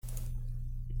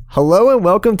Hello and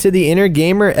welcome to the Inner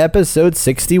Gamer episode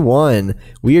 61.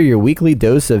 We are your weekly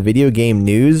dose of video game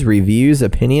news, reviews,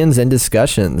 opinions, and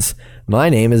discussions. My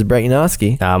name is Brett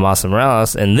Yanofsky. I'm Austin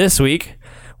Morales, and this week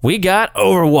we got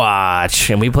Overwatch,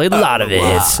 and we played a lot of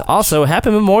it. Also,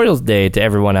 happy Memorial Day to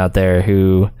everyone out there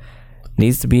who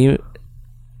needs to be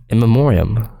in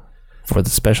memoriam for the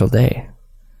special day.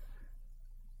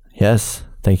 Yes,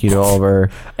 thank you to all of our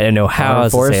I didn't know how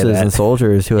armed forces and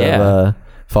soldiers who have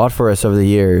fought for us over the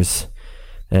years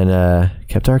and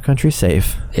kept our country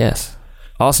safe. Yes.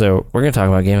 Also, we're going to talk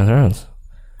about Game of Thrones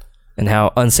and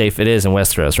how unsafe it is in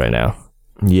Westeros right now.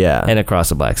 Yeah. And across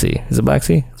the Black Sea. Is it Black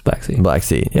Sea? It's Black Sea. Black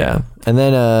Sea, yeah. And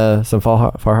then some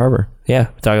Far Harbor. Yeah,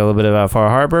 we talked a little bit about Far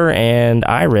Harbor, and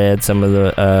I read some of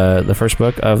the first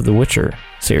book of the Witcher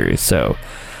series. So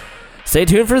stay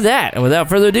tuned for that. And without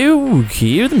further ado,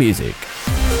 cue the music.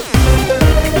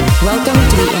 Welcome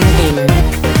to the Inner Gamer.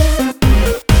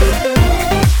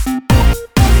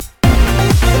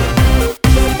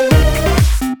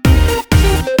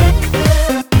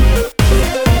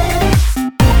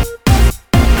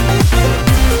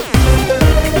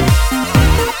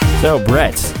 So,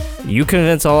 Brett, you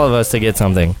convinced all of us to get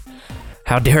something.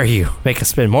 How dare you make us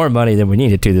spend more money than we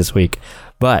needed to this week?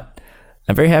 But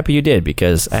I'm very happy you did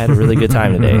because I had a really good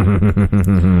time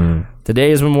today.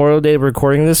 Today is Memorial Day. We're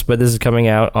recording this, but this is coming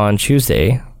out on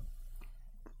Tuesday,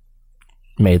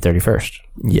 May 31st.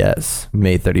 Yes,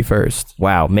 May 31st.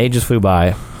 Wow, May just flew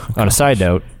by. On a side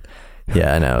note,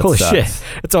 Yeah, I know. holy shit,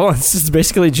 it's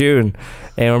basically June,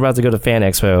 and we're about to go to Fan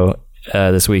Expo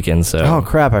this weekend. So Oh,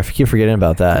 crap. I keep forgetting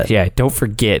about that. yeah, don't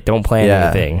plan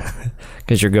anything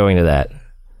because you're going to that.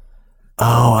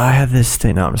 Oh, I have this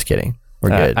thing. No, I'm just kidding. We're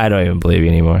good. I don't even believe you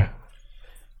anymore.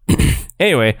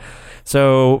 Anyway,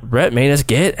 so Brett made us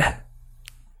get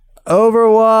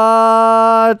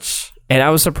Overwatch. and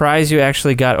I was surprised you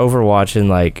actually got Overwatch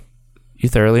and you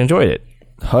thoroughly enjoyed it.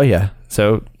 Oh, yeah.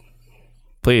 So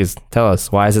please tell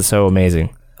us, why is it so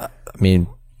amazing? I mean,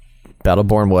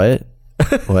 Battleborn what?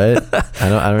 What? I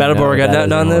don't Battleborn know what got that nothing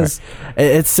is on anymore. this?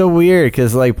 It's so weird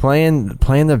because playing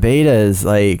the beta is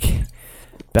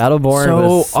Battleborn So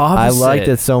was, I opposite. liked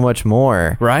it so much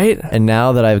more. Right? And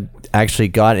now that I've actually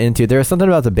got into, there was something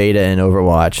about the beta in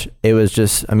Overwatch. It was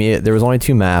just, there was only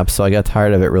 2 maps, so I got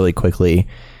tired of it really quickly.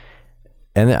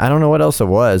 And I don't know what else it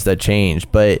was that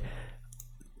changed, but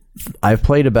I've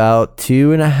played about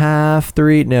 2.5,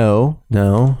 3,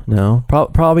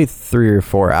 probably 3 or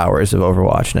 4 hours of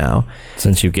Overwatch now.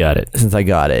 Since you got it. Since I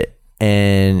got it.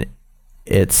 And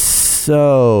it's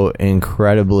so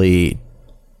incredibly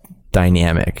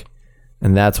dynamic.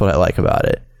 And that's what I like about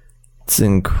it. It's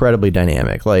incredibly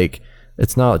dynamic.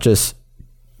 It's no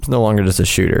longer just a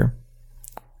shooter.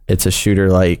 It's a shooter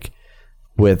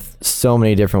with so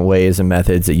many different ways and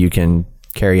methods that you can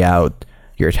carry out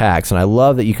your attacks. And I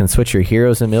love that you can switch your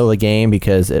heroes in the middle of the game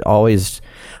because it always,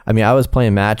 I was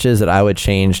playing matches that I would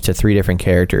change to 3 different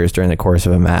characters during the course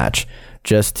of a match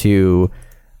just to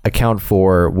account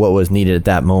for what was needed at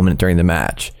that moment during the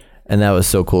match. And that was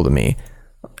so cool to me.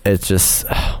 It's just,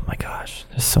 oh my gosh,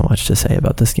 there's so much to say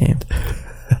about this game.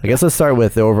 I guess let's start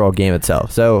with the overall game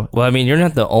itself. So, Well, you're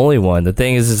not the only one. The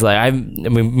thing is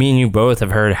me and you both have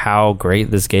heard how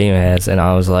great this game is, and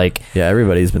I was like, yeah,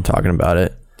 everybody's been talking about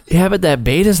it. yeah, but that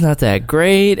beta's not that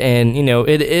great, and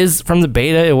it is, from the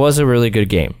beta, it was a really good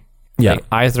game. Yeah.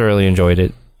 I thoroughly enjoyed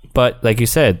it, but like you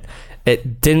said,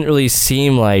 it didn't really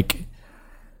seem like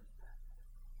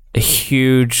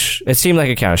it seemed like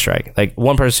a Counter-Strike.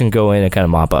 One person could go in and kind of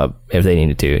mop up if they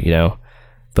needed to,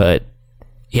 but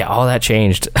yeah, all that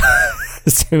changed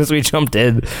as soon as we jumped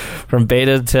in from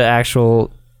beta to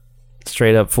actual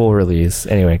straight up full release.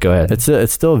 Anyway, go ahead.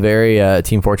 It's still very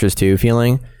Team Fortress 2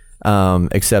 feeling,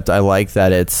 except I like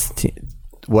that it's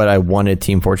what I wanted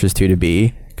Team Fortress 2 to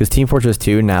be, because Team Fortress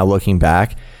 2, now looking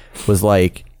back, was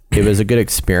it was a good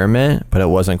experiment, but it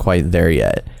wasn't quite there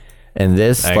yet. And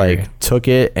this took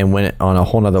it and went on a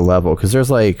whole nother level, because there's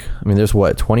there's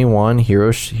 21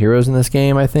 heroes in this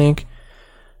game, I think.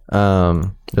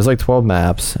 There's 12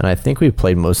 maps, and I think we've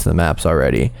played most of the maps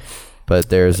already, but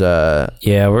there's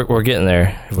yeah, we're getting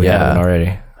there if we haven't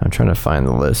already. I'm trying to find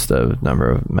the list of number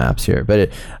of maps here,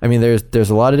 but there's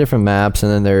a lot of different maps,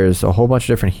 and then there's a whole bunch of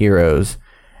different heroes,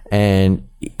 and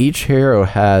each hero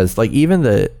has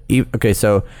okay,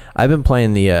 so I've been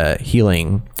playing the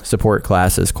healing support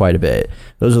classes quite a bit.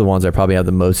 Those are the ones I probably have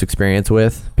the most experience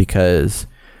with, because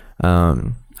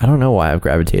I don't know why I've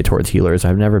gravitated towards healers.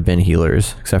 I've never been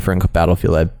healers, except for in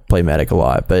Battlefield. I play medic a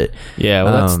lot, but yeah,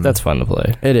 well, that's fun to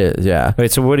play. It is, yeah.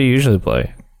 Wait, so what do you usually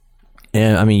play?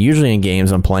 And I mean, usually in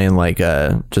games, I'm playing like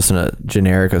just in a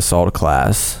generic assault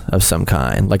class of some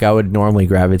kind. Like I would normally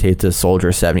gravitate to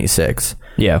Soldier 76.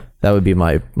 Yeah. That would be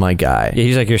my guy. Yeah,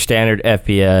 he's like your standard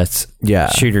FPS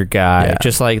shooter guy. Yeah.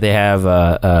 Just like they have,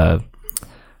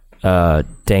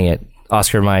 dang it,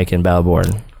 Oscar Mike and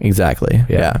Battleborn. Exactly.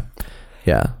 Yeah.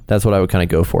 That's what I would kind of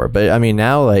go for. But I mean,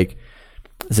 now like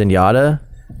Zenyatta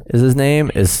is his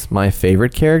name, is my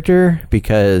favorite character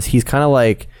because he's kind of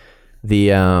like the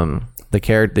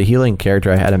healing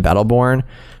character I had in Battleborn,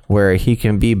 where he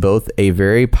can be both a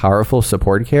very powerful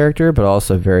support character but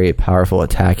also a very powerful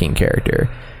attacking character.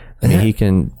 I mean, he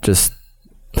can just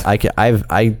I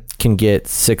can get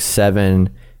 6, 7,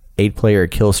 8 player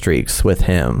kill streaks with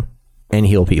him and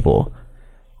heal people,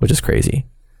 which is crazy.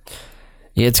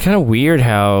 Yeah, it's kind of weird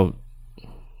how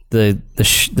the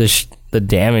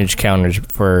damage counters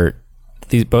for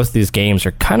both these games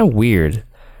are kind of weird,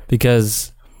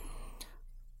 because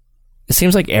it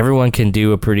seems like everyone can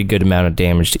do a pretty good amount of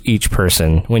damage to each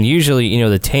person, when usually,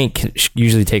 the tank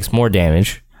usually takes more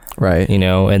damage. Right.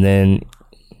 And then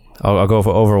I'll go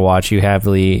for Overwatch. You have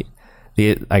the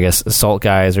I guess assault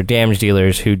guys or damage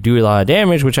dealers who do a lot of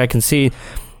damage, which I can see.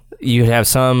 You have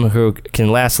some who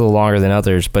can last a little longer than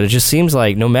others, but it just seems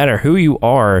like no matter who you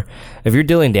are, if you're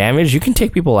dealing damage, you can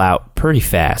take people out pretty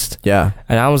fast. Yeah.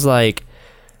 And I was like,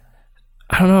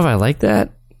 I don't know if I like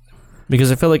that,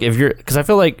 because I feel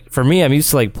like for me, I'm used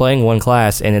to like playing one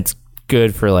class and it's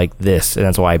good for like this, and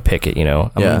that's why I pick it. I'm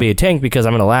gonna be a tank because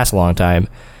I'm gonna last a long time,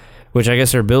 which I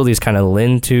guess their abilities kind of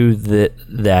lend to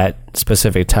that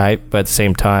specific type. But at the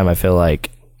same time, I feel like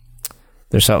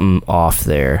there's something off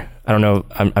there. I don't know.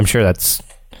 I'm sure that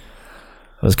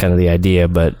was kind of the idea,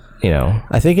 but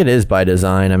I think it is by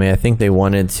design. I mean, I think they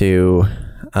wanted to.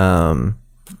 I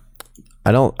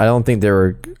don't think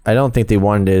they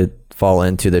wanted to fall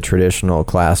into the traditional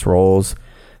class roles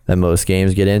that most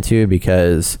games get into,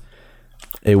 because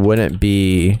it wouldn't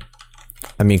be.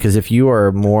 I mean, because if you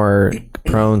are more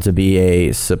prone to be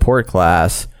a support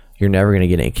class, you're never going to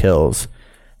get any kills.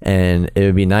 And it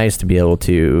would be nice to be able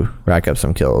to rack up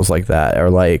some kills like that, or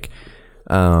like,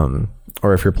 or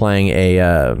if you're playing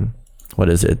a,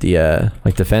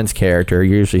 like defense character,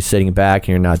 you're usually sitting back and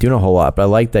you're not doing a whole lot. But I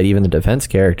like that even the defense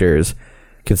characters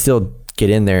can still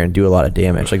get in there and do a lot of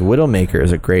damage. Like Widowmaker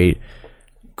is a great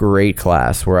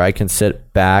class where I can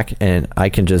sit back and I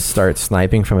can just start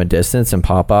sniping from a distance and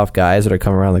pop off guys that are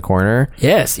coming around the corner.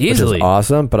 Yes, easily. Which is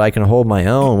awesome, but I can hold my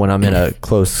own when I'm in a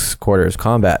close quarters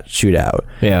combat shootout.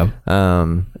 Yeah.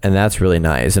 And that's really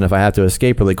nice. And if I have to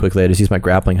escape really quickly, I just use my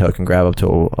grappling hook and grab up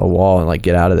to a wall and like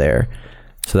get out of there.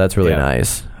 So that's really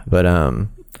nice. But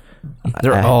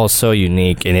they're all so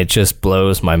unique, and it just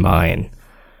blows my mind.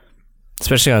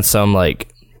 Especially on some,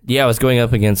 like, I was going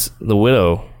up against the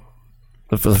Widow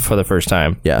for the first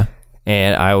time. Yeah.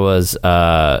 And I was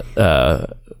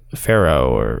Pharaoh,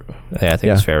 or I think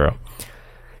it was Pharaoh.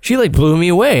 She like blew me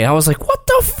away. I was like, what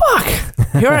the fuck?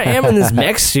 Here I am in this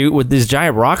mech suit with this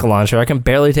giant rocket launcher. I can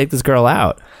barely take this girl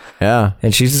out. Yeah.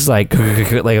 And she's just like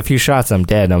a few shots, I'm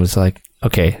dead. And I was like,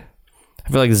 okay, I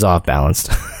feel like this is off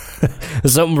balanced.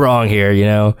 There's something wrong here,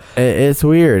 It's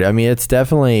weird. I mean, it's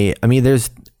definitely,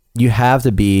 you have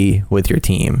to be with your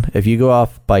team. If you go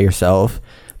off by yourself,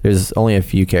 there's only a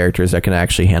few characters that can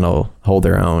actually hold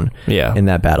their own in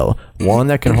that battle. One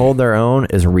that can hold their own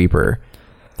is Reaper.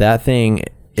 That thing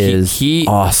is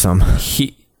awesome.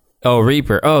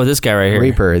 Reaper. Oh, this guy right here.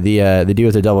 Reaper, the dude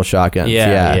with the double shotguns.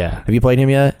 Yeah. Have you played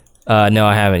him yet? No,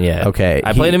 I haven't yet. Okay.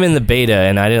 I played him in the beta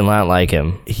and I did not like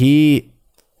him.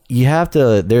 You have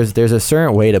to, there's a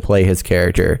certain way to play his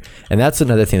character. And that's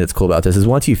another thing that's cool about this, is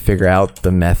once you figure out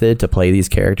the method to play these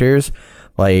characters,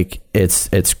 like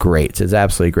it's great. It's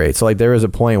absolutely great. So like there was a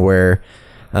point where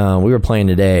we were playing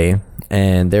today,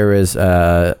 and there was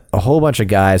a whole bunch of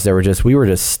guys that we were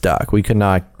just stuck. We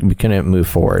couldn't move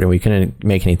forward, and we couldn't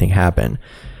make anything happen.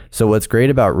 So what's great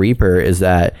about Reaper is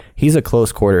that he's a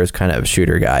close quarters kind of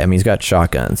shooter guy. I mean, he's got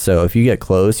shotguns. So if you get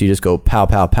close, you just go pow,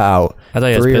 pow, pow. I thought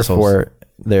he has pistols. 3 or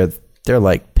 4. They're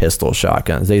like pistol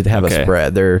shotguns. They have a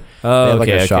spread. They have like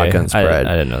a shotgun spread.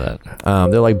 I didn't know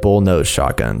that. They're like bull-nosed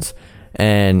shotguns.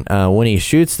 And when he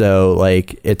shoots, though,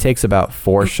 like it takes about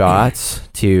 4 shots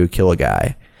to kill a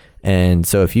guy. And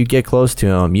so if you get close to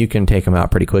him, you can take him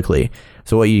out pretty quickly.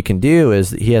 So what you can do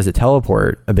is he has a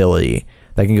teleport ability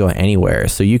that can go anywhere.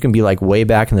 So you can be like way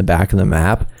back in the back of the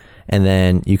map, and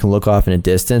then you can look off in a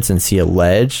distance and see a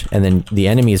ledge, and then the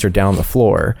enemies are down the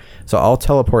floor. So I'll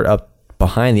teleport up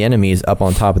behind the enemies up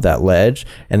on top of that ledge,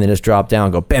 and then just drop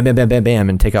down, go bam, bam, bam, bam, bam,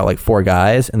 and take out like 4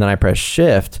 guys. And then I press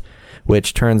shift,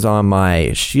 which turns on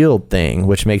my shield thing,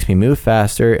 which makes me move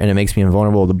faster and it makes me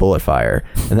invulnerable to bullet fire.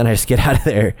 And then I just get out of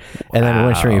there and then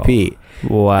rinse and repeat.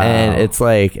 Wow. And it's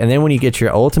like, and then when you get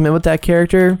your ultimate with that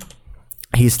character,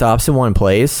 he stops in one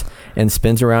place and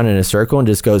spins around in a circle and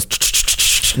just goes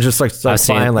just like starts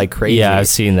flying like crazy. Yeah, I've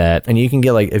seen that. And you can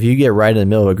get like, if you get right in the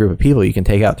middle of a group of people, you can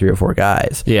take out 3 or 4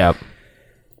 guys. Yeah.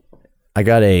 I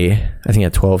got I think a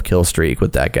 12 kill streak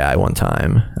with that guy one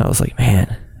time. I was like,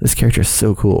 man, this character is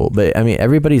so cool. But I mean,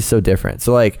 everybody's so different.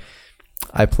 So like,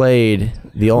 I played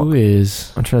Who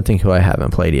is? I'm trying to think who I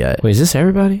haven't played yet. Wait, is this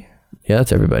everybody? Yeah,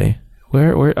 that's everybody.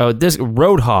 Where? Oh, this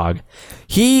Roadhog.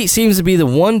 He seems to be the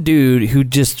one dude who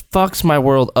just fucks my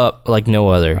world up like no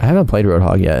other. I haven't played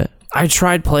Roadhog yet. I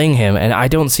tried playing him, and I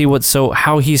don't see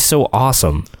how he's so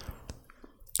awesome.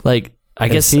 Like, I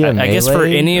guess for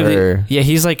any of the, yeah,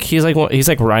 he's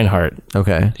like Reinhardt.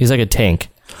 Okay, he's like a tank.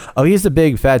 Oh, he's the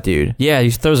big fat dude. Yeah, he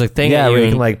throws a thing. Yeah, at you where he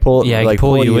can like pull. Yeah, like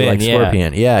pull you in, like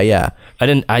Scorpion. Yeah.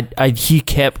 He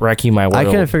kept wrecking my world. I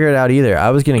couldn't figure it out either.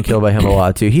 I was getting killed by him a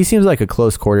lot too. He seems like a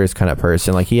close quarters kind of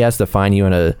person. Like he has to find you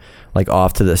in a like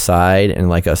off to the side in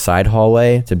like a side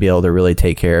hallway to be able to really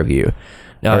take care of you.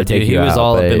 No, dude, he was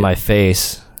all up in my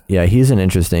face. Yeah, he's an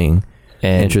interesting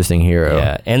hero.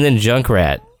 Yeah, and then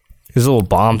Junkrat, his little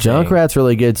bomb. Junkrat's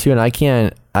really good too, and I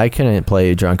couldn't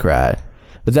play Junkrat.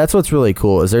 But that's what's really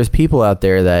cool is there's people out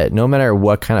there that no matter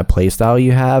what kind of play style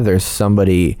you have, there's at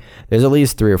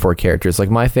least 3 or 4 characters. Like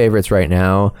my favorites right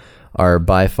now are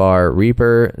by far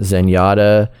Reaper,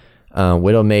 Zenyatta,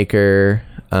 Widowmaker,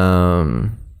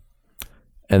 and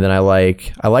then I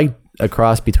like a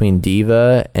cross between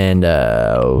Diva and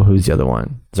who's the other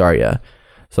one? Zarya.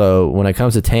 So when it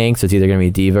comes to tanks, it's either going to be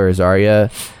Diva or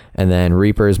Zarya. And then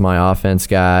Reaper's my offense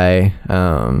guy.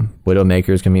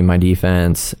 Widowmaker's going to be my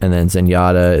defense. And then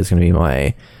Zenyatta is going to be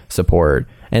my support.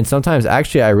 And sometimes,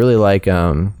 actually, I really like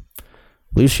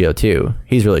Lucio, too.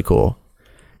 He's really cool.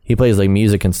 He plays, like,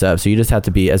 music and stuff. So you just have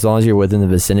to be, as long as you're within the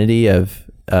vicinity of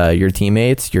your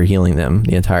teammates, you're healing them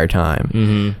the entire time.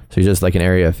 Mm-hmm. So you're just like an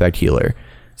area effect healer.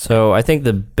 So I think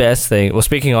the best thing, well,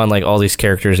 speaking on, like, all these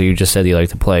characters that you just said you like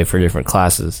to play for different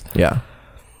classes. Yeah.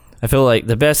 I feel like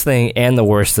the best thing and the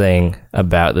worst thing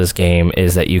about this game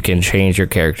is that you can change your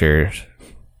character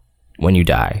when you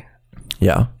die.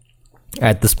 Yeah.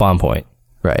 At the spawn point.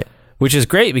 Right. Which is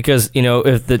great because, you know,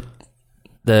 if the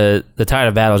tide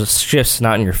of battle just shifts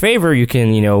not in your favor, you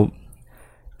can, you know,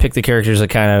 pick the characters that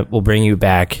kind of will bring you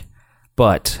back.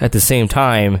 But at the same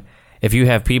time, if you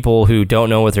have people who don't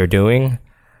know what they're doing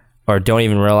or don't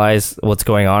even realize what's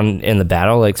going on in the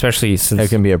battle, like especially since it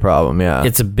can be a problem. Yeah.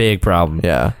 It's a big problem.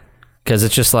 Yeah. Because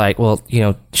it's just like, well, you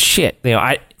know, shit. You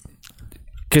know,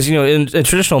 because, you know, in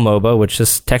traditional MOBA, which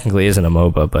this technically isn't a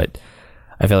MOBA, but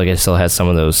I feel like it still has some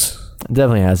of those. It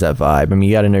definitely has that vibe. I mean,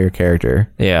 you got to know your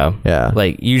character. Yeah. Yeah.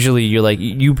 Like, usually you're like,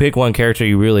 you pick one character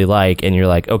you really like, and you're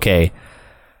like, okay,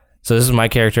 so this is my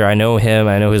character. I know him.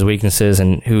 I know his weaknesses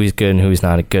and who he's good and who he's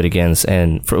not good against.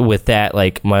 And with that,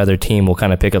 like, my other team will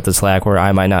kind of pick up the slack where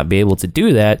I might not be able to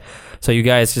do that. So you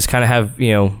guys just kind of have,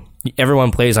 you know, everyone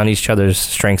plays on each other's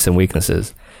strengths and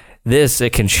weaknesses.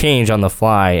 It can change on the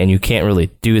fly, and you can't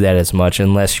really do that as much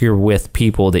unless you're with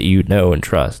people that you know and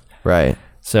trust. Right.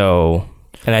 So,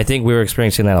 and I think we were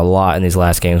experiencing that a lot in these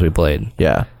last games we played.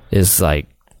 Yeah. Is like,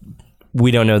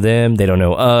 we don't know them, they don't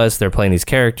know us, they're playing these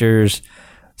characters.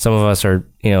 Some of us are,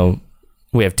 you know,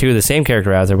 we have 2 of the same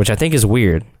character out there, which I think is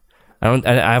weird.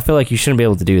 I feel like you shouldn't be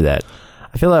able to do that.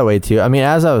 I feel that way too. I mean,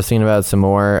 as I was thinking about it some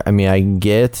more, I mean, I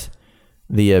get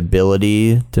the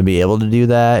ability to be able to do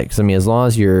that because I mean, as long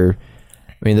as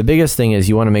the biggest thing is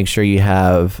you want to make sure you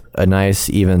have a nice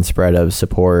even spread of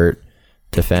support,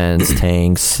 defense,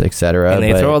 tanks, etc. And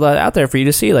they throw all that out there for you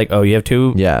to see, like, oh, you have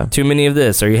too many of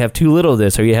this, or you have too little of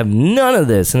this, or you have none of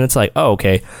this, and it's like, oh,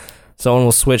 okay, someone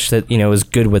will switch that, you know, is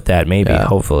good with that, maybe,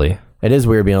 hopefully. It is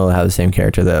weird being able to have the same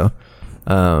character though.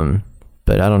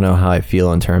 But I don't know how I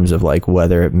feel in terms of like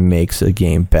whether it makes a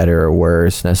game better or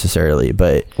worse necessarily.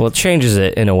 But well, it changes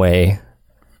it in a way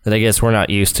that I guess we're not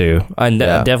used to.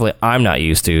 Definitely, I'm not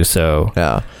used to. So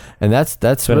yeah, and that's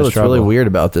what's really weird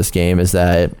about this game is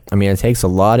that I mean it takes a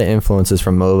lot of influences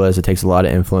from MOBAs. It takes a lot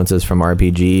of influences from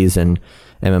RPGs and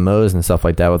MMOs and stuff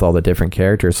like that with all the different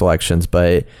character selections. But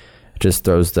it just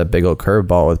throws the big old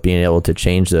curveball with being able to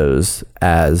change those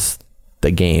as the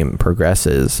game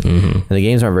progresses. Mm-hmm. And the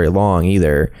games aren't very long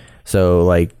either, so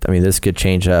like I mean this could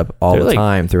change up all the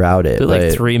time throughout it. They're like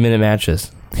 3-minute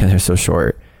matches. Yeah, they're so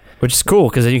short, which is cool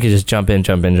because then you can just jump in.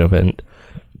 It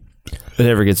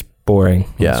never gets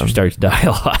boring. Yeah, you start to die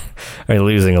a lot or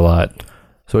losing a lot.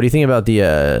 So what do you think about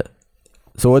the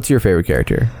So what's your favorite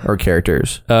character or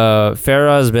characters?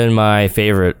 Farah has been my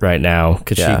favorite right now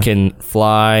because she can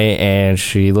fly and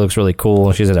she looks really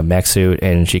cool. She's in a mech suit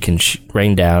and she can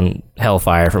rain down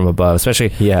hellfire from above. Especially,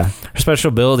 her special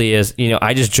ability is,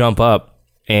 I just jump up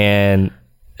and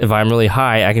if I'm really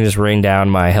high, I can just rain down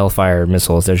my hellfire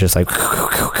missiles. They're just like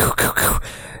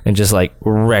and just like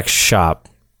wreck shop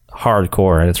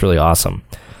hardcore, and it's really awesome.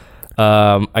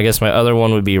 I guess my other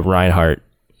one would be Reinhardt.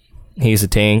 He's a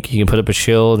tank. He can put up a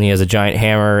shield, and he has a giant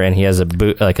hammer, and he has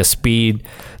a speed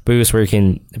boost where he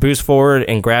can boost forward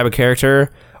and grab a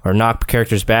character or knock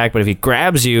characters back. But if he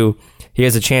grabs you, he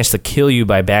has a chance to kill you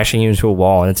by bashing you into a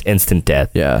wall, and it's instant death.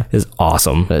 Yeah. It's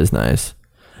awesome. That is nice.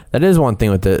 That is one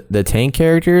thing with the tank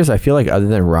characters. I feel like other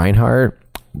than Reinhardt,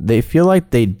 they feel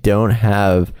like they don't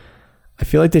have... I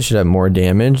feel like they should have more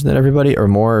damage than everybody or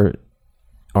more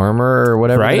armor or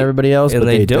whatever than everybody else, but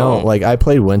they don't. Like, I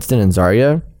played Winston and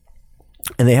Zarya,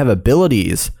 and they have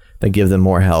abilities that give them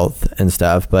more health and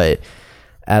stuff, but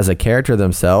as a character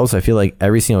themselves, I feel like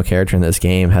every single character in this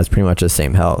game has pretty much the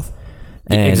same health.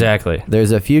 And exactly.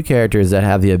 There's a few characters that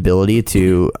have the ability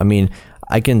to, I mean,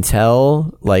 I can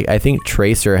tell, like, I think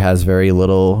Tracer has very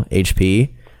little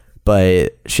HP,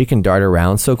 but she can dart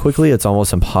around so quickly, it's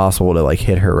almost impossible to, like,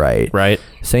 hit her right. Right.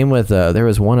 Same with, there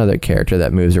was one other character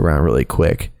that moves around really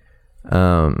quick.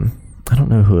 I don't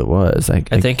know who it was. I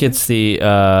think it's the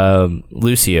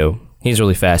Lucio. He's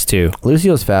really fast too.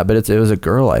 Lucio's fat, but it was a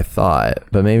girl, I thought,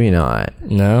 but maybe not.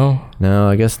 No,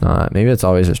 I guess not. Maybe it's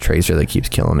always just Tracer that keeps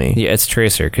killing me. Yeah, it's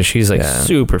Tracer because she's like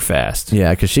super fast.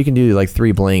 Yeah, because she can do like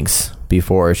 3 blinks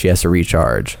before she has to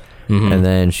recharge, and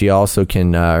then she also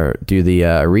can do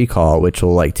the recall, which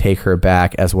will like take her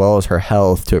back as well as her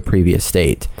health to a previous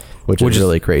state, which is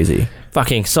really crazy.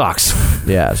 Fucking sucks.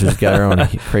 Yeah, so she's got her own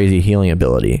crazy healing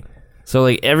ability. So,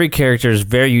 like, every character is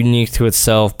very unique to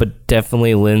itself, but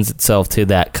definitely lends itself to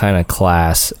that kind of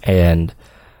class, and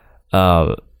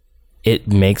it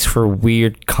makes for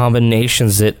weird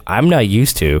combinations that I'm not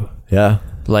used to. Yeah.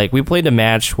 Like, we played a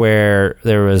match where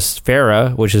there was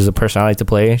Farah, which is a person I like to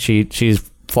play. She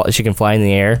can fly in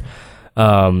the air.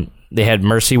 They had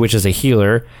Mercy, which is a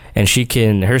healer, and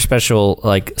her special,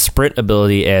 like, sprint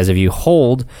ability is if you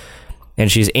hold... and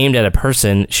she's aimed at a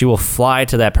person, she will fly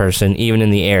to that person, even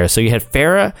in the air. So you had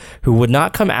Farah, who would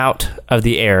not come out of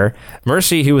the air,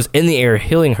 Mercy, who was in the air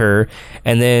healing her,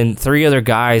 and then 3 other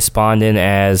guys spawned in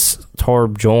as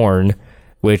Torbjorn,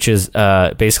 which is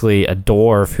basically a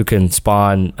dwarf who can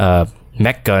spawn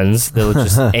mech guns that will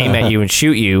just aim at you and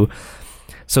shoot you.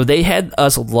 So they had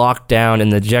us locked down,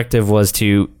 and the objective was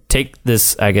to take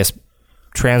this, I guess,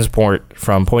 transport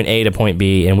from point A to point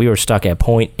B, and we were stuck at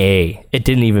point A. It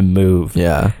didn't even move.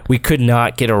 Yeah, we could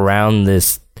not get around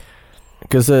this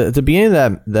because at the beginning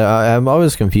of that I'm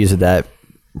always confused with that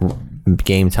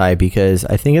game type, because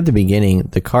I think at the beginning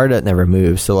the card never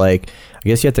moves, so like I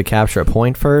guess you have to capture a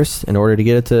point first in order to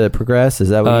get it to progress. Is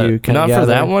that what you kind of not for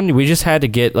that one? We just had to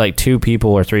get like 2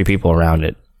 people or 3 people around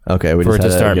it. Okay, we for just it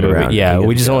to start moving. Around. Yeah,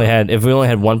 we just only had, if we only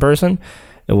had 1 person,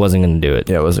 it wasn't going to do it.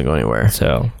 Yeah, it wasn't going anywhere.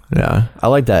 So yeah, I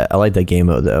like that game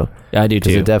mode though. Yeah, I do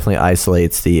too. It definitely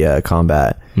isolates the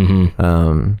combat in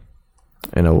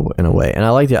a way, and I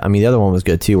liked it. I mean, the other one was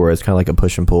good too, where it's kind of like a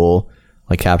push and pull,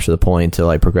 like capture the point to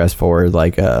like progress forward,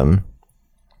 like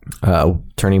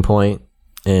Turning Point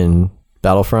in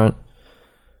Battlefront.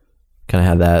 Kind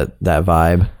of had that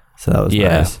vibe, so that was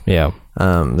nice. Yeah.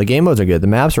 The game modes are good. The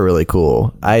maps are really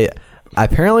cool.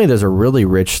 Apparently there's a really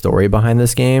rich story behind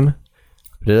this game,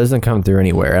 but it doesn't come through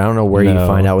anywhere. I don't know where you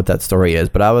find out what that story is,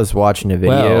 but I was watching a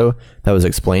video that was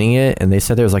explaining it, and they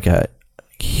said there's like a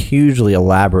hugely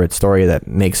elaborate story that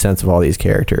makes sense of all these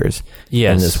characters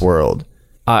in this world.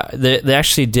 They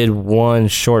actually did one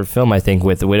short film, I think,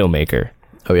 with the Widowmaker.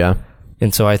 Oh yeah,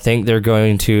 and so I think they're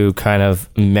going to kind of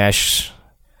mesh,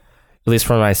 at least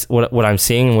from what I'm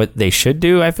seeing, what they should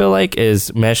do, I feel like,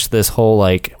 is mesh this whole,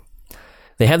 like,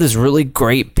 they have this really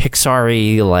great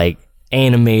Pixar-y, like,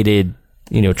 animated,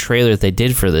 trailer that they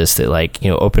did for this that, like,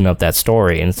 opened up that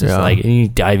story, and it's just like, you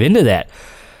dive into that.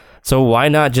 So why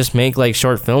not just make, like,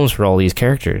 short films for all these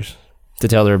characters to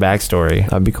tell their backstory?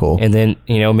 That'd be cool. And then,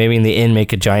 maybe in the end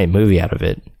make a giant movie out of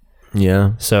it.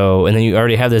 Yeah. So, and then you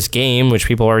already have this game, which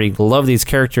people already love these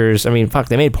characters. I mean, fuck,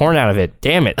 they made porn out of it.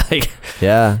 Damn it. Like,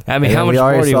 yeah. I mean, how much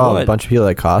more do you want? A bunch of people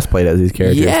that cosplayed as these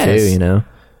characters too,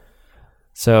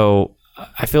 So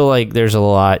I feel like there's a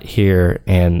lot here,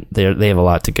 and they have a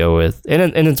lot to go with, and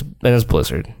it's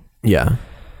Blizzard, yeah,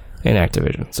 and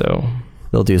Activision, so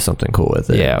they'll do something cool with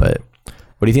it. Yeah, but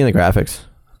what do you think of the graphics?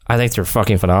 I think they're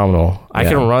fucking phenomenal. I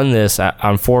can run this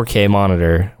on 4K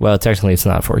monitor. Well, technically it's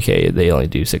not 4K; they only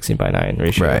do 16:9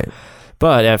 ratio. Right.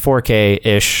 but at 4K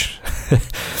ish,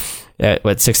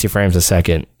 at 60 frames a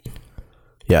second.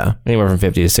 Yeah, anywhere from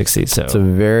 50 to 60. So it's a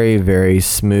very, very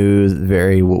smooth,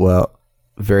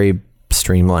 very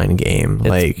streamlined game.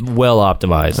 It's well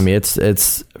optimized. I mean,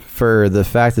 it's for the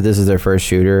fact that this is their first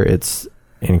shooter. It's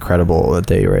incredible that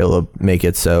they were able to make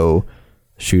it so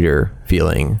shooter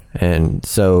feeling and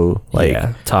so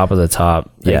top of the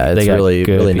top. It's really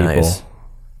really nice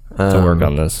to work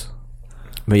on this.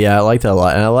 But yeah, I like that a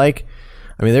lot, and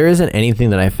I mean, there isn't anything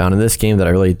that I found in this game that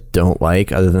I really don't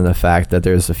like, other than the fact that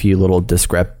there's a few little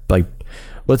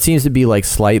what seems to be like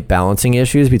slight balancing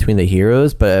issues between the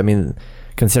heroes. But I mean,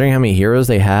 considering how many heroes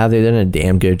they have, they did a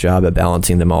damn good job at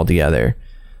balancing them all together.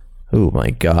 Oh my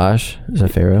gosh, is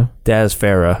that Pharaoh? That is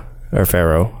Farah or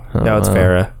Pharaoh. No, it's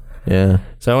Farah. Yeah.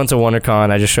 So I went to WonderCon.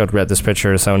 I just showed Rhett this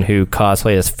picture of someone who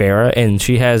cosplayed as Farah, and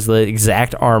she has the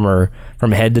exact armor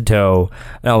from head to toe.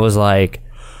 And I was like,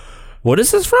 what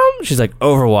is this from? She's like,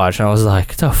 Overwatch. And I was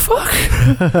like, the fuck?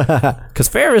 Because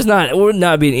Farah would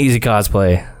not be an easy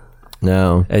cosplay.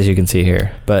 No. As you can see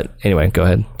here. But anyway, go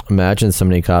ahead. Imagine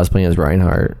somebody cosplaying as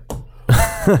Reinhardt.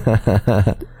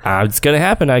 It's going to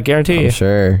happen, I guarantee you. I'm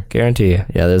sure. Guarantee you.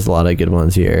 Yeah, there's a lot of good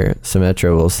ones here.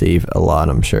 Symmetra will see a lot,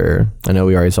 I'm sure. I know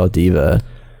we already saw Diva.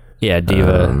 Yeah,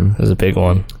 Diva is a big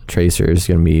one. Tracer is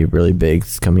going to be really big.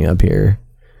 It's coming up here.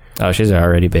 Oh, she's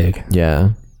already big.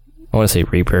 Yeah. I want to say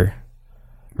Reaper.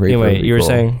 Anyway, you were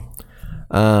saying?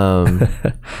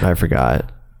 I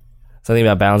forgot. Something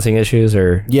about balancing issues,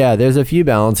 or? Yeah, there's a few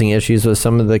balancing issues with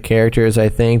some of the characters, I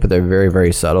think, but they're very,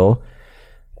 very subtle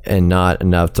and not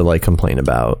enough to like complain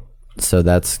about. So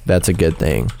that's a good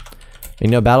thing. You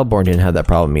know, Battleborn didn't have that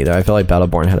problem either. I feel like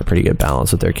Battleborn had a pretty good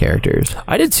balance with their characters.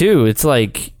 I did too. It's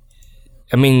like,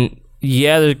 I mean,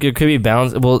 yeah, there could be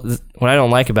balance. Well, what I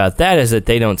don't like about that is that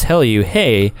they don't tell you,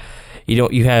 hey,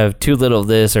 you have too little of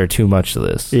this or too much of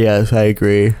this. Yes, I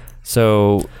agree.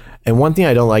 So, and one thing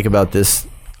I don't like about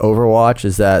this.Overwatch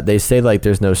is that they say like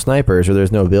there's no snipers or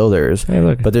there's no builders, hey,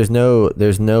 look. But there's no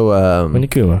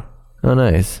Minikuma. Oh,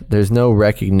 nice. There's no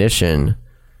recognition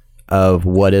of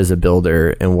what is a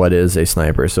builder and what is a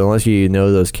sniper. So unless you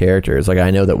know those characters, like I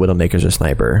know that Widowmaker's a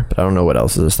sniper, but I don't know what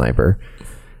else is a sniper.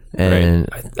 And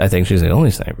right. I think she's the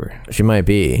only sniper. She might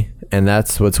be, and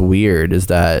that's what's weird is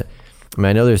that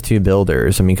I know there's two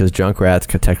builders. I mean, because Junkrat's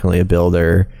technically a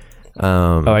builder.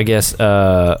 I guess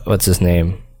what's his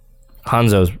name?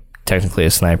 Hanzo's technically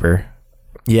a sniper.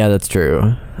 Yeah, that's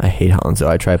true. I hate Hanzo.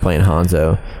 I tried playing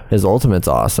Hanzo. His ultimate's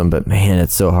awesome, but man,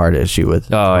 it's so hard to shoot with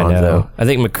Hanzo. I know. I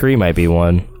think McCree might be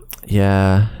one.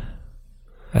 Yeah.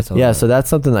 So that's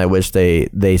something I wish they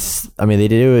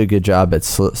do a good job at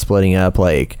splitting up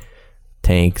like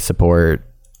tank, support,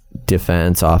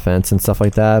 defense, offense, and stuff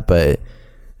like that, but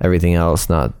everything else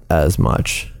not as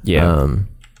much. Yeah.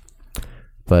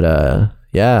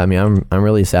 Yeah, I mean, I'm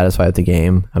really satisfied with the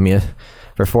game. I mean,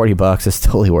 for $40, it's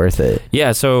totally worth it.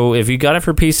 Yeah, so if you got it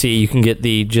for PC, you can get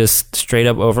the just straight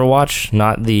up Overwatch,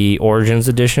 not the Origins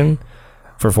edition,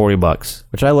 for $40.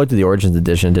 Which I looked at the Origins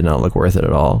edition, did not look worth it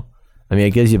at all. I mean,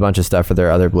 it gives you a bunch of stuff for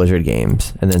their other Blizzard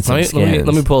games, and then some skins.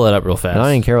 Let me pull that up real fast. I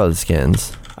don't even care about the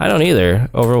skins. I don't either.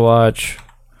 Overwatch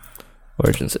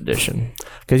Origins edition.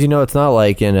 Because it's not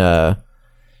like in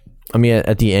I mean,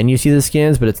 at the end you see the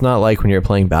skins, but it's not like when you're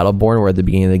playing Battleborn where at the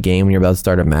beginning of the game when you're about to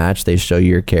start a match, they show you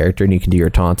your character and you can do your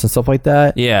taunts and stuff like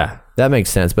that. Yeah. That makes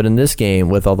sense. But in this game,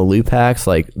 with all the loot packs,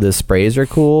 like the sprays are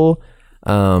cool,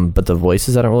 but the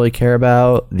voices I don't really care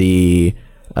about. The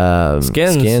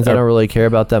skins I don't really care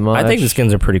about that much. I think the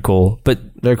skins are pretty cool. But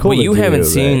they're cool. What you haven't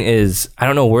seen is, I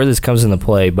don't know where this comes into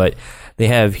play, but they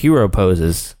have hero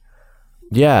poses.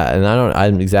 Yeah, and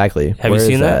I'm exactly. Have you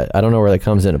seen that? I don't know where that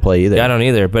comes into play either. Yeah, I don't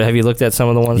either, but have you looked at some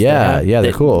of the ones? Yeah,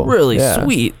 they're cool. Really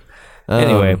sweet.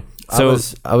 Anyway, so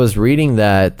I was reading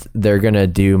that they're gonna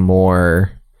do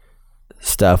more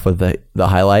stuff with the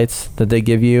highlights that they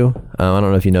give you. I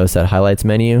don't know if you noticed that highlights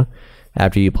menu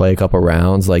after you play a couple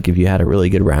rounds. Like if you had a really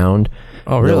good round,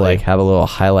 really? They'll like have a little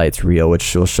highlights reel,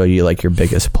 which will show you like your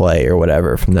biggest play or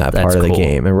whatever from that part of the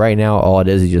game. And right now, all it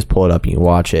is you just pull it up and you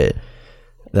watch it.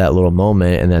 That little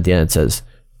moment, and at the end it says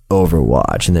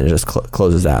Overwatch, and then it just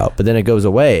closes out, but then it goes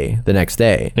away the next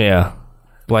day. Yeah,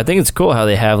 well, I think it's cool how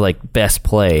they have like best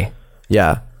play.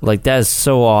 Yeah, like that is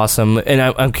so awesome, and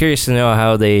I'm curious to know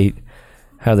how they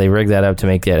rig that up to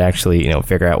make that actually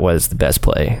figure out what is the best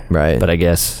play. Right, but I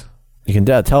guess you can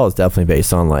tell it's definitely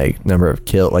based on like number of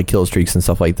kill streaks and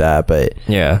stuff like that. But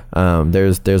yeah,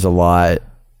 there's a lot.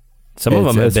 Some of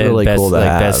them have been really cool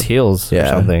best heals or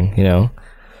something.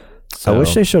 So. I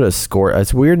wish they showed a score.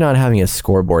 It's weird not having a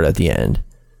scoreboard at the end.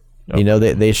 You know,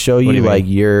 they show do you you like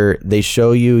they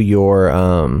show you your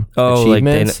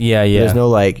achievements. Yeah. There's no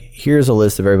like, here's a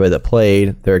list of everybody that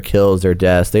played, their kills, their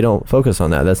deaths. They don't focus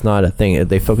on that. That's not a thing.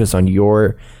 They focus on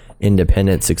your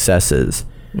independent successes.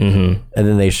 And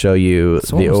then they show you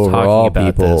the overall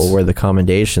people where the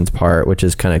commendations part, which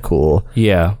is kind of cool.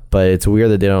 Yeah. But it's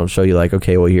weird that they don't show you like,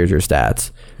 okay, well, here's your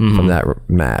stats from that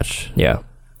match. Yeah.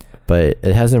 But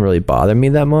it hasn't really bothered me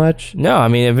that much. No, I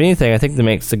mean, if anything, I think that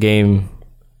makes the game,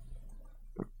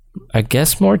 I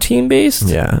guess, more team-based.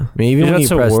 Yeah. I mean, even You're when not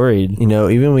so press, worried. you know,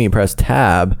 even when you press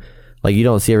tab, like you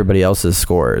don't see everybody else's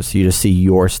scores. You just see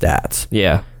your stats.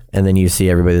 Yeah. And then you see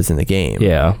everybody that's in the game.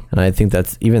 Yeah. And I think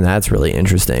that's really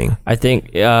interesting. I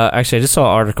think, actually, I just saw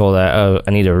an article that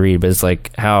I need to read, but it's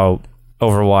like how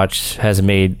Overwatch has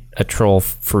made a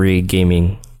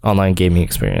troll-free online gaming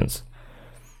experience.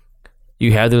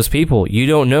 You have those people. You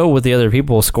don't know what the other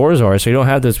people's scores are, so you don't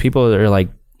have those people that are like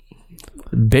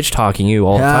bitch talking you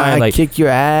all the time. Like, kick your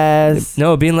ass.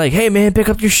 No, being like, hey man, pick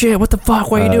up your shit. What the fuck?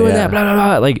 Why are you doing that? Blah, blah,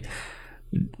 blah. Like,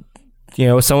 you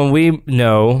know, someone we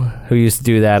know who used to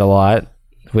do that a lot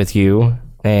with you.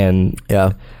 And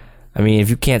yeah, I mean, if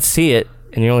you can't see it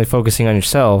and you're only focusing on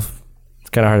yourself, it's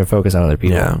kind of hard to focus on other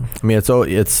people. Yeah. I mean,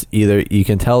 it's either you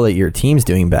can tell that your team's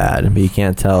doing bad, but you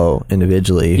can't tell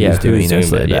individually who's doing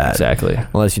bad. Yeah, exactly.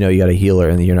 Unless you know you got a healer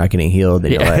and you're not getting healed,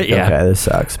 then you're like, okay, this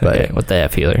sucks. But okay, what the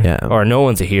F healer? Yeah. Or no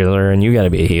one's a healer and you got to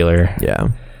be a healer. Yeah.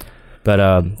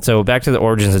 But so back to the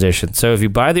Origins Edition. So if you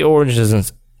buy the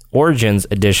Origins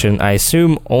Edition, I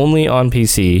assume only on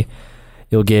PC,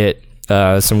 you'll get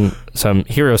some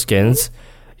hero skins.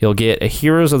 You'll get a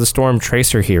Heroes of the Storm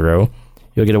Tracer hero.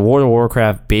 You'll get a World of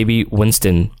Warcraft Baby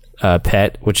Winston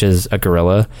pet, which is a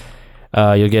gorilla.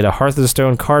 You'll get a Hearth of the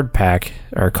Stone card pack,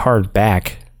 or card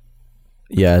back.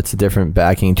 Yeah, it's a different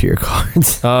backing to your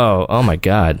cards. Oh my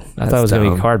god. I thought it was going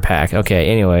to be card pack. Okay,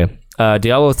 anyway.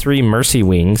 Diablo 3 Mercy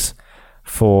Wings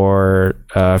for,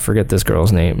 forget this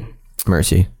girl's name.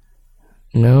 Mercy.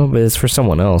 No, but it's for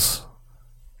someone else.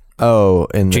 Oh,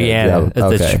 in Gianna.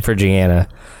 Okay. For Gianna.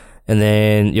 And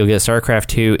then you'll get StarCraft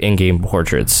 2 in-game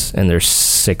portraits, and there's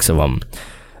 6 of them.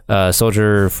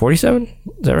 Soldier 47? Is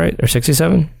that right? Or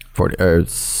 67?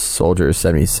 Soldier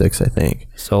 76, I think.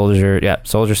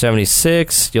 Soldier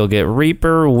 76. You'll get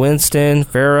Reaper, Winston,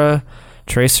 Pharah,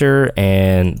 Tracer,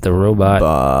 and the robot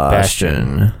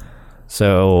Bastion.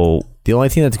 So the only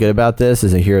thing that's good about this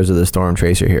is a Heroes of the Storm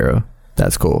Tracer hero.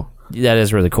 That's cool. That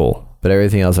is really cool. But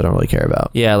everything else I don't really care about.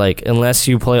 Yeah, like, unless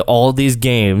you play all these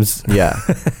games. Yeah.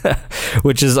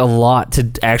 Which is a lot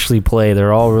to actually play.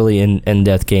 They're all really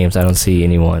in-depth games. I don't see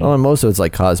anyone. Well, and most of it's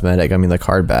like cosmetic. I mean, the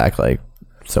card back, like,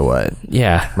 so what?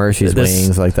 Yeah. Mercy's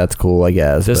wings, like, that's cool, I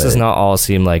guess. This does not all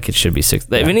seem like it should be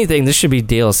 $6. If anything, this should be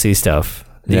DLC stuff.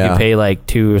 You can pay like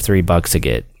 $2 or $3 to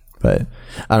get. But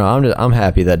I don't know. I'm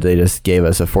happy that they just gave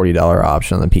us a $40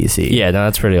 option on the PC. Yeah, no,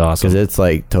 that's pretty awesome. Because it's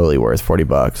like totally worth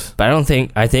 $40. But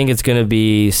I think it's gonna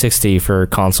be $60 for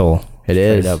console. It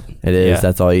is. It is. Yeah.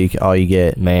 That's all you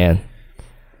get. Man,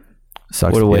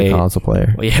 sucks to be a console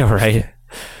player. Yeah, right.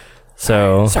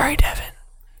 So sorry, Devin.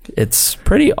 It's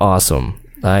pretty awesome.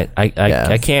 I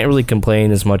can't really complain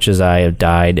as much as I have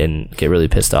died and get really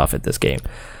pissed off at this game.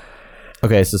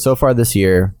 Okay, so far this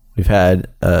year we've had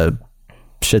a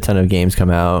shit ton of games come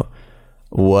out.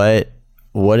 What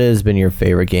has been your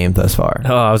favorite game thus far?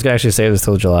 Oh, I was gonna actually say this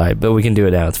till July, but we can do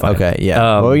it now. It's fine. Okay,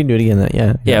 yeah. Well, we can do it again then.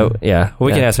 Yeah. Yeah.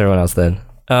 We can ask everyone else then.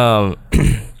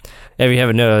 If you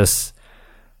haven't noticed,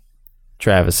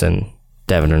 Travis and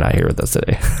Devin are not here with us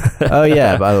today. Oh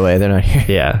yeah, by the way, they're not here.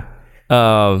 Yeah.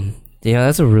 Yeah,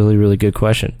 that's a really, really good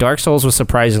question. Dark Souls was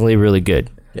surprisingly really good.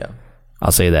 Yeah.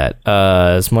 I'll say that.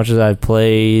 As much as I've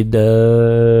played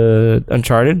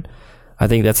Uncharted, I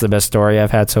think that's the best story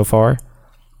I've had so far.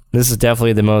 This is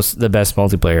definitely the best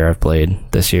multiplayer I've played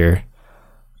this year.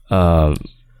 Not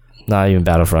even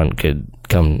Battlefront could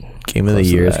come. Game of the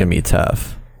year is gonna be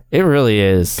tough. It really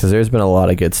is, because there's been a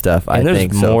lot of good stuff. And I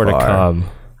think there's more to come.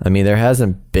 I mean, there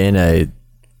hasn't been a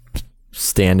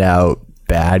standout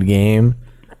bad game.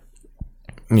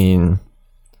 I mean,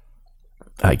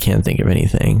 I can't think of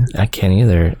anything. I can't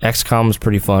either. XCOM's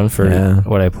pretty fun for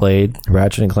what I played.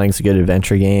 Ratchet and Clank's a good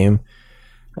adventure game.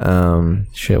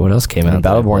 Shit, what else came out?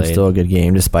 Battleborn's still a good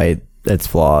game despite its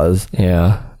flaws.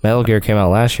 Yeah. Metal Gear came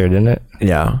out last year, didn't it?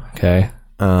 Yeah. Okay.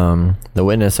 The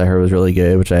Witness I heard was really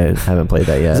good, which I haven't played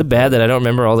that yet. Is it bad that I don't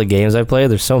remember all the games I played?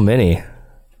 There's so many.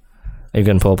 Are you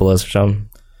gonna pull up a list or something?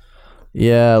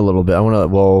 Yeah, a little bit. I don't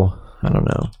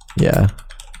know. Yeah.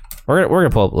 We're gonna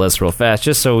pull up a list real fast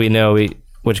just so we know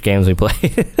which games we play.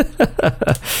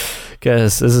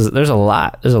 Because there's a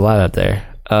lot. There's a lot out there.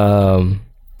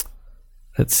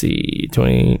 Let's see.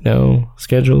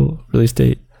 Schedule, release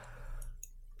date.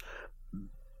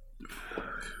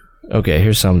 Okay,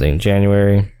 here's something.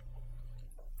 January.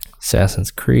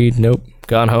 Assassin's Creed. Nope.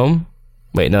 Gone Home.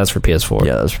 Wait, no, that's for PS4.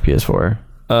 Yeah, that's for PS4.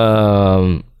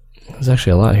 There's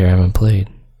actually a lot here I haven't played.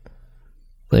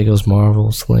 Legos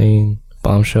Marvel, Slain,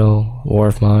 Bombshell, War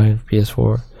of Mine,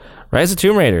 PS4. Rise of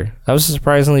Tomb Raider. That was a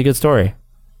surprisingly good story.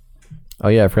 Oh,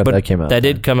 yeah, I forgot that came out. That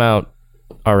did come out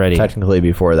already. Technically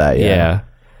before that, yeah.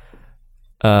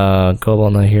 Global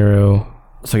Night Hero.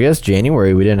 So I guess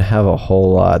January we didn't have a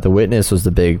whole lot. The Witness was the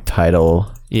big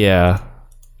title. Yeah.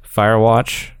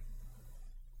 Firewatch.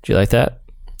 Do you like that?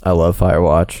 I love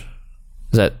Firewatch.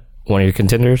 Is that one of your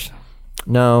contenders?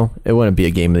 No, it wouldn't be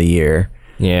a game of the year.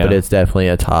 Yeah. But it's definitely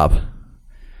a top.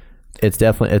 It's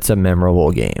a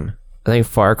memorable game. I think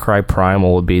Far Cry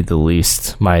Primal would be the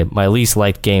least, my least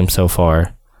liked game so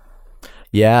far.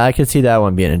 Yeah, I could see that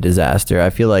one being a disaster.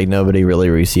 I feel like nobody really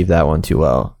received that one too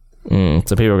well. So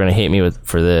people are going to hate me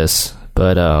for this,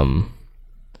 but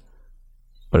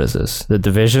what is this? The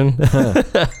Division?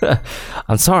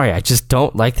 I'm sorry, I just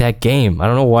don't like that game. I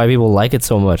don't know why people like it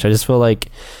so much. I just feel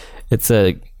like it's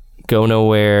a go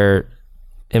nowhere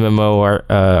MMO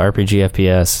RPG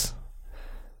FPS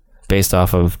based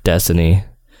off of Destiny.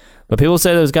 But people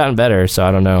said it was gotten better, so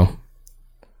I don't know.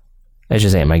 That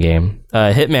just ain't my game.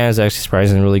 Hitman is actually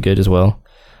surprisingly really good as well.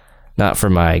 Not for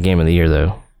my game of the year,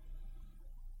 though.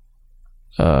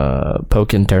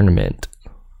 Pokken Tournament.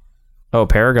 Oh,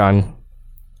 Paragon.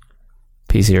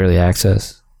 PC Early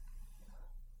Access.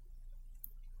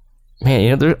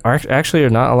 Man, there are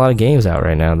not a lot of games out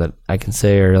right now that I can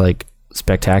say are, like,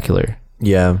 spectacular.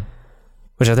 Yeah.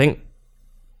 Which I think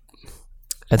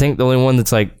the only one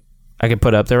that's, like, I could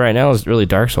put up there right now is really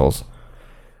Dark Souls.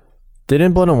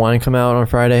 Didn't Blood and Wine come out on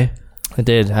Friday? I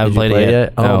did. Haven't played it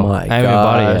yet. No, oh my gosh. I haven't even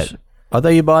bought it yet. I thought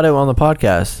you bought it on the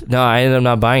podcast. No, I ended up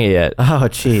not buying it yet. Oh,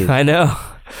 jeez. I know.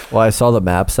 Well, I saw the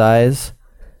map size.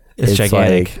 It's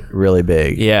gigantic. Like really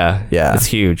big. Yeah. Yeah. It's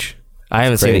huge. I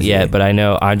haven't seen it yet, but I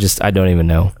know. I don't even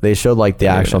know. They showed like the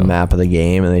actual map of the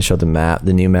game, and they showed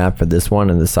the new map for this one,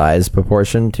 and the size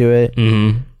proportion to it.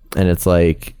 Mm-hmm. And it's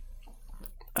like,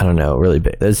 I don't know, really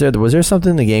big. Was there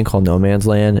something in the game called No Man's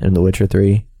Land in The Witcher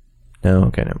 3? No?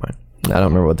 Okay, never mind. I don't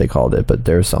remember what they called it, but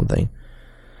there's something.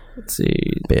 Let's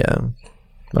see. But yeah.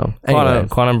 Well, anyway.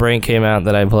 Quantum Break came out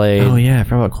that I played. Oh yeah, I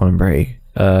forgot about Quantum Break.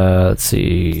 Let's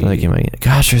see.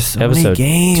 Gosh, there's so Episode many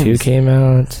games. 2 came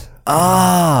out.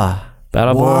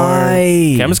 Battleborn.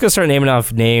 Why? Okay, I'm just gonna start naming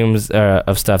off names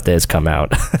of stuff that has come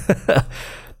out.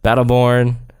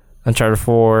 Battleborn, Uncharted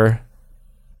 4,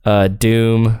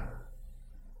 Doom,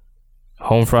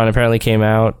 Homefront apparently came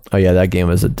out. Oh yeah, that game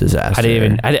was a disaster. I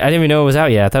didn't even know it was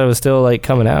out yet. I thought it was still like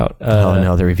coming out. Oh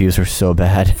no, the reviews were so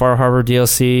bad. Far Harbor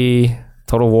DLC,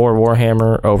 Total War,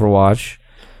 Warhammer, Overwatch.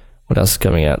 What else is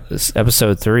coming out? This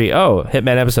episode 3. Oh,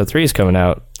 Hitman episode 3 is coming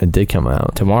out. It did come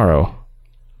out tomorrow.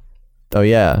 Oh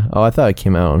yeah. Oh, I thought it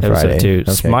came out on Friday. Episode 2.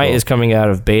 Okay, Smite cool. is coming out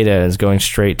of beta and is going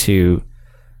straight to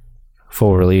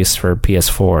full release for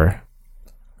PS4.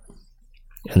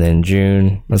 And then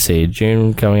June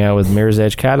coming out with Mirror's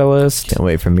Edge Catalyst. Can't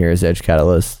wait for Mirror's Edge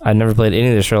Catalyst. I've never played any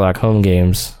of the Sherlock Holmes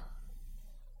games.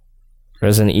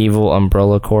 Resident Evil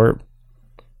Umbrella Corp.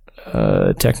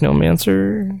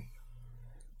 Technomancer.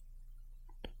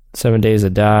 7 Days to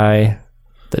Die.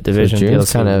 The Division so June's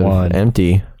DLC kind of 1.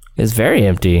 empty. It's very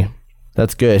empty.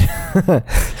 That's good. Well,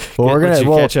 we're gonna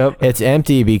catch up. It's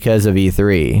empty because of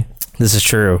E3. This is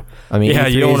true. I mean, yeah,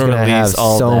 E3 you don't want to have release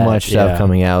all so that. much stuff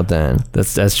coming out. Then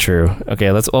that's true. Okay,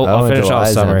 I'll finish off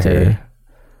summer here.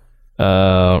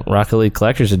 Rocket League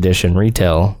Collector's Edition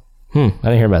retail. I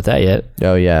didn't hear about that yet.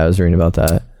 Oh yeah, I was reading about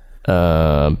that.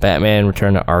 Batman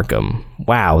Return to Arkham.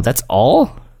 Wow, that's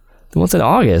all? The one's in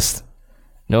August.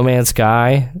 No Man's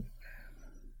Sky.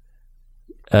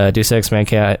 Deus Ex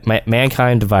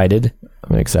Mankind Divided.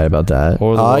 I'm excited about that.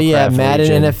 Oh yeah, Madden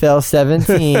Legion. NFL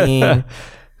 17.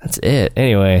 That's it.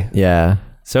 Anyway. Yeah.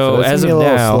 So as of a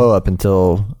little now, slow up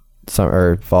until summer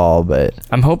or fall, but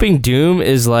I'm hoping Doom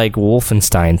is like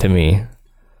Wolfenstein to me.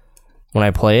 When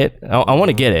I play it, I want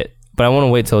to get it, but I want to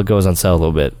wait till it goes on sale a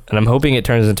little bit, and I'm hoping it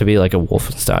turns into be like a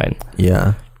Wolfenstein.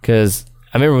 Yeah. Because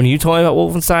I remember when you told me about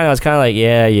Wolfenstein, I was kind of like,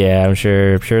 yeah, I'm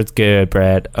sure it's good,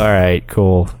 Brett. All right,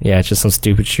 cool. Yeah, it's just some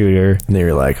stupid shooter. And then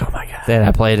you're like, oh my god. Then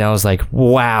I played it and I was like,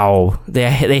 wow,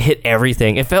 they hit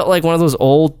everything. It felt like one of those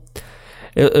old.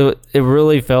 It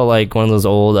really felt like one of those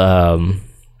old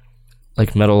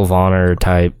like Medal of Honor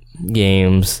type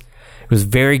games. It was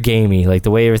very gamey, like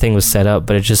the way everything was set up,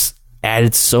 but it just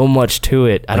added so much to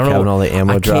it. I don't know, having all the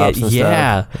ammo drops and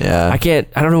stuff. Yeah.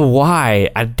 I don't know why.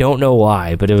 I don't know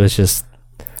why, but it was just.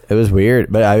 It was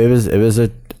weird, but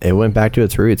it went back to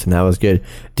its roots, and that was good.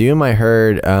 Doom, I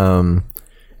heard,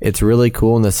 it's really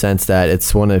cool in the sense that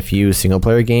it's one of the few single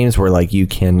player games where like you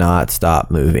cannot stop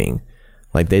moving.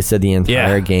 Like they said, the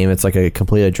entire game, it's like a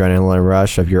complete adrenaline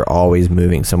rush of you're always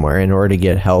moving somewhere. In order to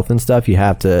get health and stuff, you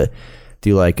have to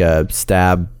do like a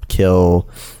stab kill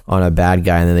on a bad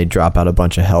guy, and then they drop out a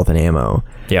bunch of health and ammo.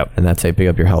 Yep. And that's how you pick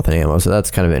up your health and ammo. So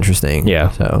that's kind of interesting.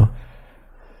 Yeah. So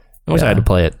I'm excited to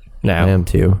play it now. I am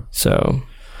too. So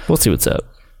we'll see what's up.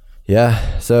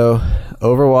 Yeah. So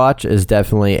Overwatch is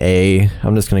definitely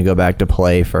I'm just going to go back to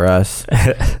play for us.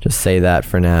 Just say that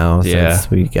for now.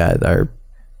 Since we got our,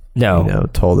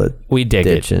 told it. We dig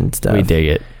it. And stuff. We dig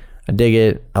it. I dig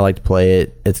it. I like to play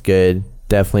it. It's good.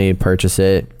 Definitely purchase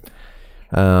it.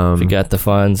 If you got the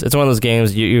funds, it's one of those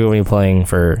games you're going to be playing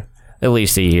for at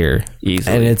least a year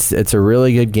easily. And it's a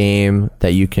really good game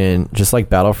that you can, just like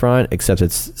Battlefront, except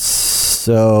it's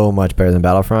so much better than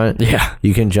Battlefront. Yeah.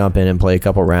 You can jump in and play a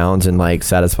couple rounds and like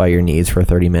satisfy your needs for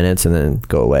 30 minutes and then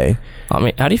go away. I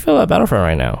mean, how do you feel about Battlefront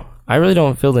right now? I really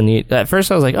don't feel the need. At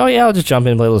first I was like, oh yeah, I'll just jump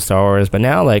in and play a little Star Wars. But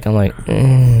now like, I'm like,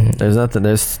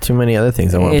 there's too many other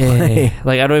things I want to play.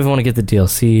 Like, I don't even want to get the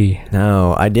DLC.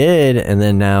 No, I did. And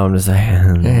then now I'm just like,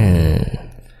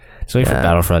 So wait for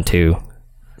Battlefront 2.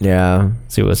 Yeah.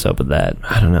 See what's up with that.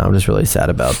 I don't know. I'm just really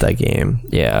sad about that game.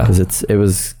 Yeah. Because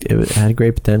it had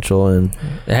great potential, and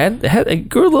it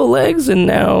grew little legs, and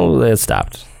now it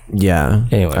stopped. Yeah.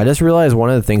 Anyway. I just realized one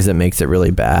of the things that makes it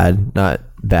really bad, not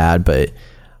bad, but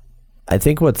I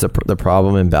think what's the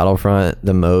problem in Battlefront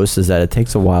the most is that it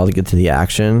takes a while to get to the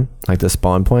action. Like the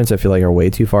spawn points, I feel like are way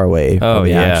too far away from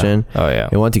the action. Oh yeah.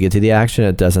 And once you get to the action,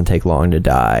 it doesn't take long to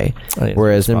die.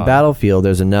 Whereas in Battlefield,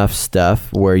 there's enough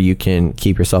stuff where you can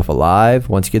keep yourself alive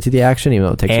once you get to the action, even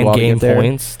though it takes a while to get there. And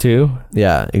gain points too.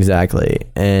 Yeah, exactly.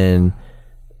 And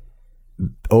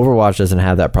Overwatch doesn't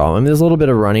have that problem. I mean, there's a little bit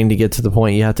of running to get to the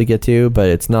point you have to get to, but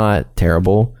it's not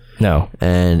terrible. No.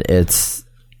 And it's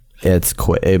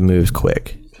quick. It moves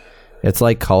quick. It's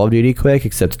like Call of Duty quick,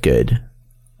 except good.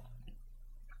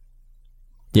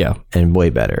 Yeah. And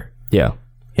way better. Yeah.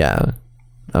 Yeah.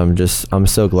 I'm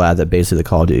so glad that basically the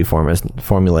Call of Duty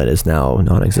formula is now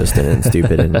non-existent and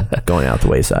stupid and going out the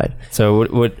wayside. So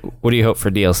what do you hope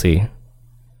for DLC?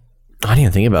 I didn't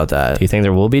even think about that. Do you think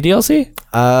there will be DLC?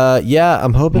 Yeah,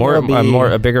 I'm hoping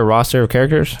a bigger roster of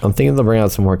characters. I'm thinking they'll bring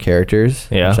out some more characters.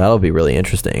 Yeah. Which that'll be really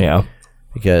interesting. Yeah.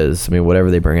 Because I mean, whatever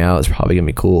they bring out is probably gonna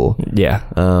be cool. Yeah.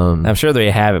 I'm sure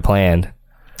they have it planned.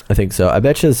 I think so. I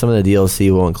bet you some of the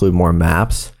DLC will include more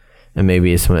maps and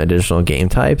maybe some additional game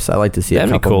types. I like to see a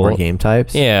couple more game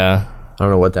types. Yeah. I don't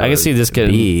know what that I can see this could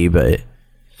be, but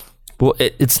well,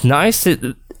 it's nice.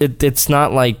 It's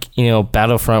not like,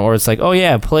 Battlefront where it's like, oh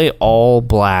yeah, play all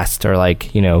blast or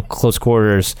like, close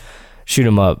quarters, shoot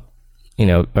 'em up,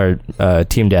 or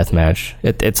team deathmatch.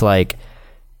 It's like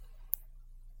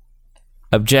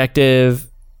objective,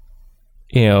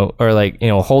 or like,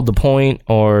 hold the point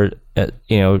or,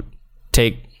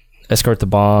 escort the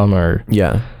bomb or...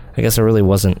 Yeah. I guess it really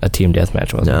wasn't a team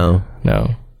deathmatch, was it? No.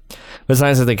 But it's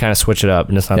nice that they kind of switch it up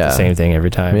and it's not the same thing every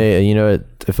time. Yeah, it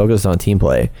focuses on team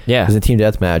play. Yeah. Because in team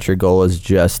deathmatch, your goal is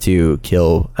just to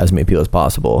kill as many people as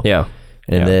possible. Yeah.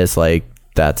 And in this, like,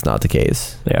 that's not the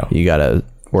case. Yeah. You got to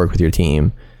work with your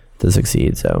team to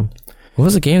succeed, so... What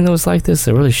was a game that was like this?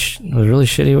 That really was really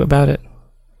shitty about it?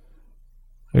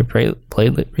 We played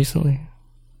it recently.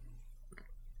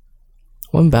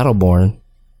 One Battleborn.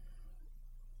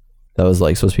 That was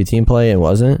like supposed to be team play and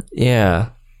wasn't? Yeah.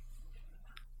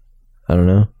 I don't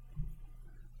know.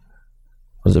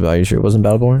 Was it? Are you sure it wasn't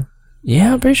Battleborn?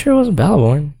 Yeah, I'm pretty sure it wasn't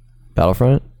Battleborn.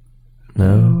 Battlefront?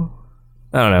 No.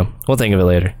 I don't know. We'll think of it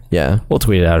later. Yeah. We'll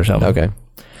tweet it out or something. Okay.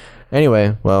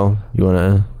 Anyway, well, you want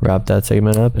to wrap that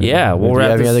segment up? Yeah, we'll wrap. Do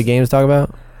you have any other games to talk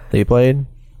about that you played?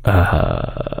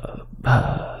 I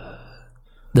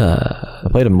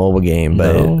played a mobile game,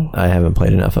 but I haven't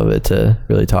played enough of it to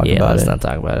really talk about it. Let's not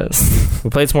talk about it. We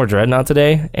played some more Dreadnought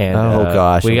today, and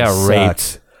gosh, we got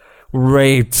raped.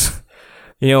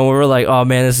 We were like, oh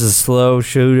man, this is a slow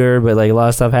shooter, but like a lot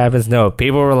of stuff happens. No,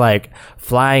 people were like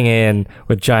flying in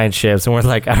with giant ships, and we're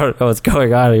like, I don't know what's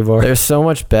going on anymore. They're so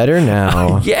much better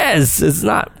now. Yes, it's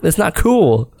not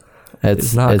cool.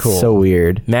 It's not cool. It's so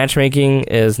weird. Matchmaking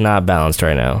is not balanced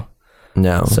right now.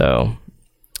 No. So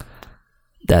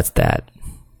that's that.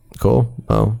 Cool.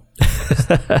 Well,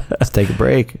 let's take a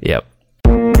break. Yep.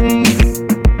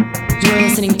 You're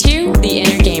listening to The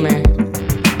Inner Gamer.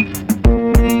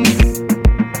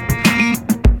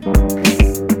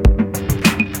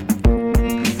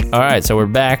 All right, so we're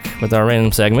back with our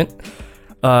random segment.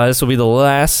 This will be the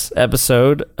last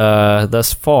episode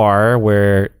thus far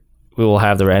where we will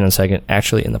have the random segment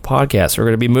actually in the podcast. We're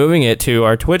going to be moving it to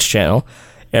our Twitch channel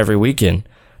every weekend,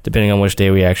 depending on which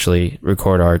day we actually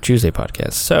record our Tuesday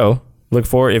podcast. So look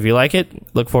for it. If you like it,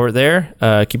 look for it there.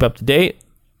 Keep up to date.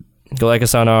 Go like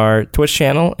us on our Twitch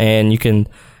channel, and you can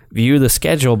view the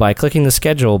schedule by clicking the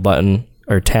schedule button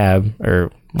or tab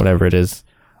or whatever it is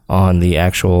on the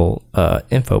actual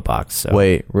info box. So,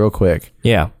 Wait, real quick.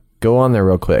 yeah. Go on there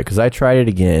real quick, because I tried it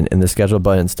again, and the schedule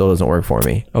button still doesn't work for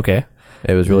me. Okay.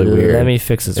 It was really weird. Let me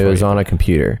fix this. It was on a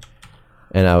computer,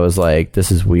 and I was like,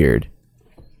 this is weird.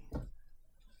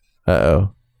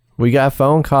 Uh-oh. We got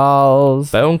phone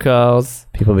calls. Phone calls.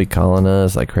 People be calling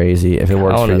us like crazy. If it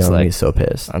works for you, I'm Calling us going to be like- so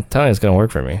pissed. I'm I'm telling you, it's going to work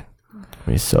for me. going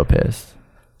to be so pissed.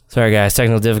 Sorry, guys.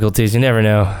 Technical difficulties. You never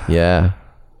know. Yeah.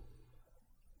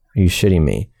 Are you shitting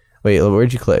me? Wait,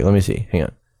 where'd you click? Let me see. Hang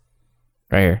on.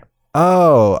 Right here.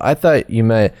 Oh, I thought you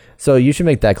meant... So you should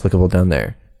make that clickable down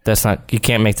there. That's not... You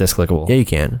can't make this clickable. Yeah, you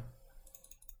can.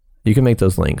 You can make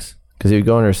those links. Because if you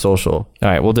go under social... All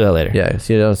right. We'll do that later. Yeah,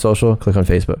 see it on social? Click on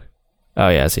Facebook. Oh,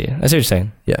 yeah. I see. I see what you're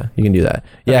saying. Yeah, you can do that.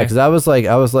 Yeah, Okay. because I was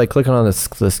like clicking on the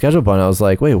schedule button. I was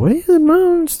like, wait, what are you?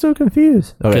 I'm still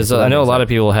confused. Okay, Because I know a lot of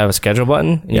people have a schedule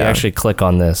button. And You Yeah. actually click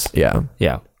on this. Yeah.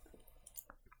 Yeah.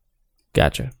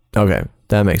 Gotcha. Okay,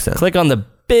 that makes sense. Click on the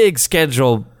big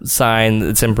schedule sign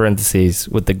that's in parentheses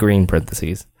with the green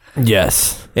parentheses.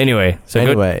 Yes. Anyway, so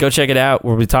go check it out.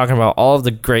 We'll be talking about all of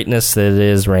the greatness that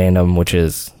is random, which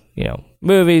is,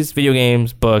 movies, video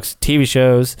games, books, TV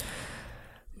shows,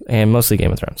 and mostly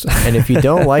Game of Thrones. And if you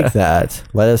don't like that,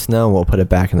 let us know. We'll put it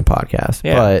back in the podcast.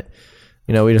 Yeah. But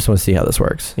we just want to see how this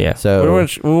works. Yeah. So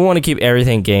we want to keep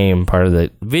everything game part of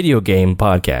the video game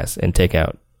podcast and take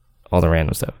out all the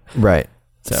random stuff. right.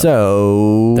 So,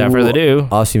 So without further ado,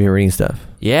 also you've been reading stuff.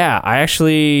 yeah, I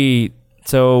actually,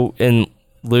 so in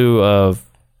lieu of,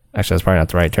 actually that's probably not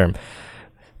the right term,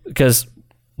 because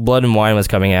Blood and Wine was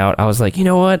coming out, I was like, you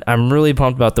know what, I'm really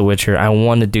pumped about The Witcher. I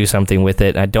want to do something with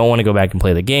it. I don't want to go back and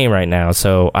play the game right now,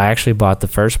 so I actually bought the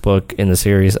first book in the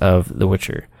series of The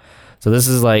Witcher. So this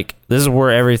is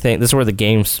where the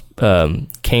games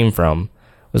came from,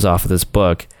 was off of this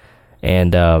book,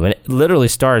 and it literally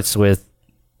starts with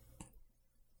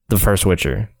the first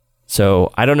Witcher.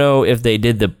 So I don't know if they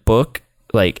did the book,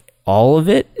 like all of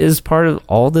it is part of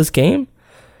all this game,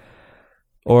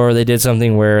 or they did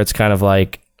something where it's kind of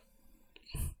like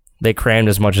they crammed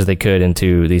as much as they could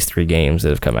into these 3 games that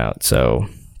have come out. So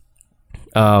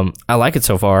I like it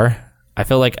so far. I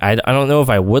feel like I don't know if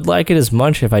I would like it as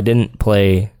much if I didn't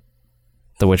play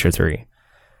The Witcher 3,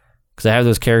 because I have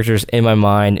those characters in my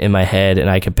mind, in my head, and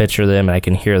I can picture them and I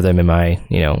can hear them in my,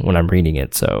 when I'm reading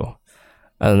it. So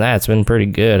other than that, it's been pretty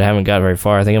good. I haven't got very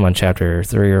far. I think I'm on chapter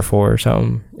 3 or 4 or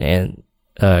something. And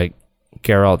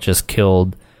Geralt just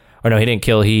killed, or no, he didn't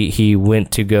kill. He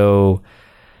went to go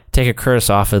take a curse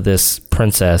off of this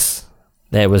princess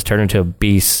that was turned into a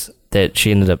beast that she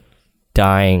ended up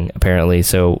dying, apparently.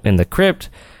 So in the crypt,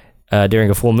 during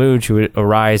a full moon, she would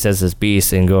arise as this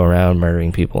beast and go around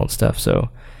murdering people and stuff. So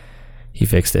he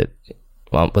fixed it.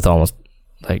 Well, with almost,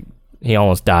 like, he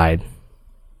almost died.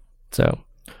 So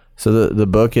the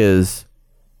book is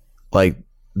like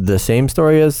the same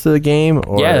story as the game,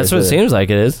 or yeah, that's what it seems like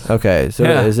it is. Okay, so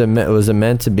Yeah. was it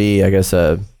meant to be? I guess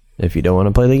if you don't want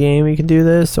to play the game, you can do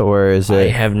this, or is I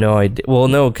it? have no idea. Well,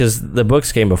 no, because the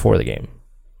books came before the game.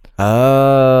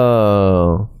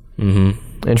 Oh,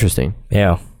 interesting.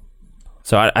 Yeah.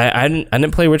 So I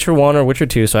didn't play Witcher 1 or Witcher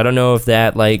 2, so I don't know if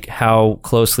that, like, how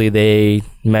closely they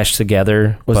mesh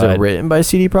together. Was it written by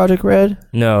CD Projekt Red?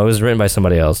 No, it was written by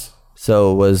somebody else.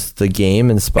 So was the game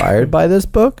inspired by this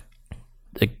book?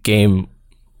 The game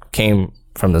came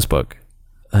from this book.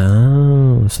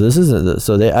 Oh, so this is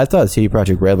I thought CD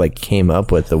Projekt Red like came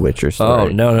up with the Witcher story. Oh,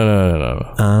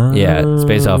 no. Oh. Yeah, it's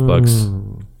based off books.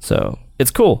 So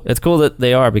it's cool. It's cool that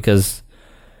they are, because,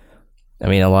 I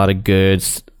mean, a lot of good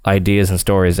ideas and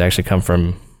stories actually come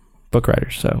from book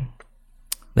writers. So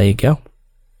there you go.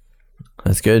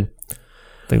 That's good.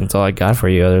 I think that's all I got for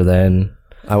you, other than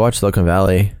I watched Silicon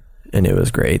Valley, and it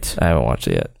was great. I haven't watched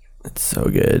it yet. It's so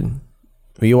good.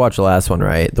 Well, you watched the last one,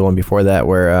 right? The one before that,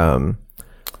 where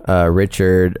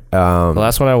Richard. The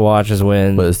last one I watched is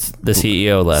when was the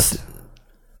CEO left.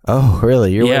 Oh,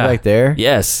 really? You're way back there?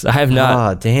 Yes, I have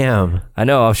not. Oh, damn! I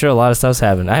know. I'm sure a lot of stuff's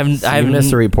happened. I haven't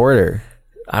missed a reporter.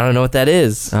 I don't know what that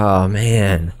is. Oh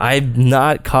man, I'm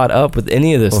not caught up with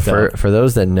any of this stuff. For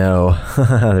those that know,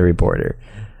 the reporter,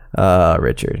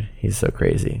 Richard, he's so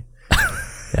crazy.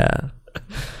 Yeah.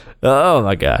 Oh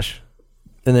my gosh.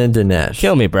 And then Dinesh.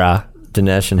 Kill me, brah.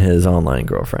 Dinesh and his online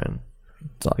girlfriend.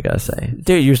 That's all I gotta say.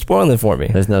 Dude, you're spoiling it for me.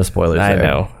 There's no spoilers I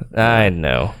there.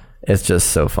 know. It's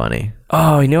just so funny.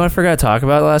 Oh, you know what I forgot to talk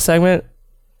about in the last segment?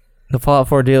 The Fallout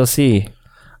 4 DLC.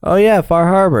 Oh yeah, Far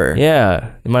Harbor.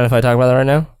 Yeah. You mind if I talk about that right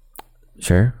now?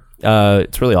 Sure.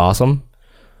 It's really awesome.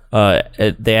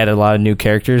 They added a lot of new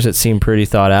characters that seem pretty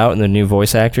thought out, and the new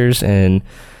voice actors, and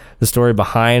the story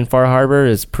behind Far Harbor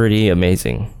is pretty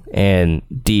amazing and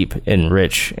deep and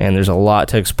rich, and there's a lot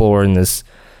to explore in this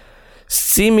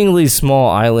seemingly small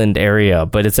island area,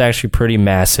 but it's actually pretty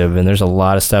massive, and there's a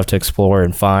lot of stuff to explore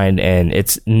and find, and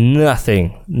it's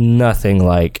nothing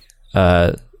like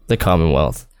the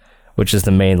Commonwealth, which is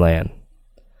the mainland.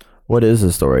 What is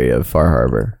the story of Far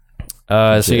Harbor?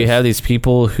 So you have these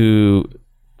people who,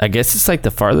 I guess it's like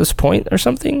the farthest point or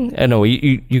something. I don't know.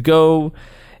 You go,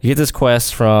 you get this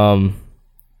quest or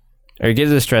you get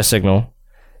a distress signal,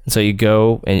 and so you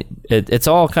go, and it's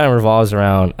all kind of revolves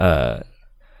around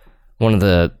one of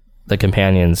the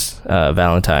companions,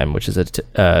 Valentine, which is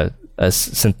a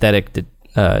synthetic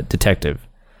detective.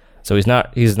 So he's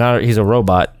a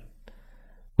robot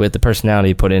with the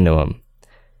personality put into him,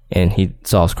 and he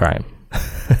solves crime.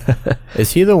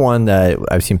 Is he the one that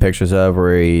I've seen pictures of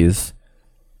where I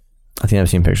think I've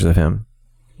seen pictures of him.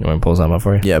 You want me to pull something up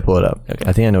for you? Yeah, pull it up. Okay.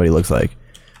 I think I know what he looks like.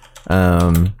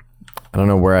 I don't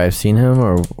know where I've seen him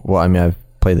I've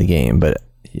played the game, but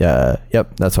yeah,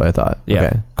 yep, that's what I thought. Yeah.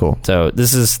 Okay, cool. So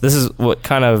this is what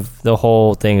kind of the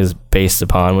whole thing is based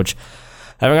upon, which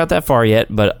I haven't got that far yet,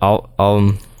 but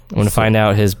I'm going to find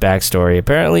out his backstory.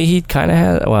 Apparently he kind of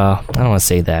had, well, I don't want to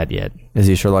say that yet. Is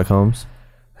he Sherlock Holmes?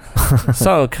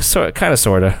 So kind of,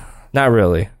 sort of, not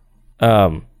really.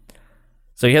 So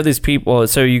you have these people.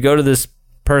 So you go to this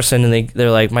person, and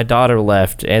they're like, my daughter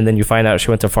left, and then you find out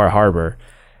she went to Far Harbor.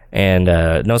 And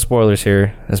no spoilers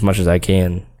here, as much as I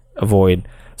can avoid.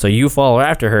 So you follow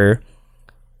after her,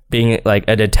 being like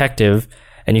a detective,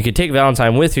 and you could take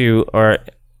Valentine with you,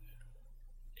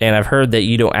 and I've heard that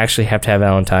you don't actually have to have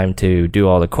Valentine to do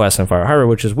all the quests in Far Harbor,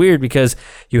 which is weird because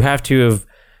you have to have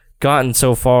gotten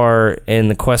so far in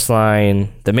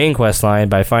the main quest line,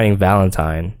 by finding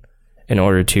Valentine in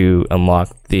order to unlock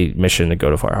the mission to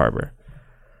go to Far Harbor.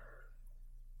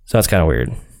 So that's kind of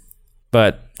weird.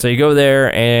 But so you go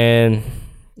there, and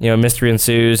mystery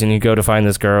ensues, and you go to find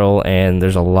this girl, and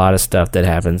there's a lot of stuff that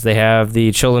happens. They have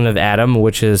the Children of Adam,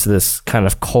 which is this kind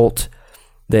of cult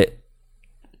that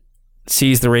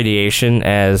sees the radiation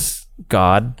as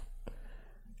God.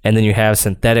 And then you have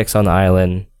synthetics on the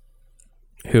island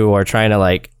who are trying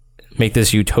to make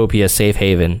this utopia safe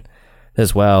haven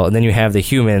as well. And then you have the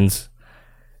humans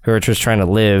who are just trying to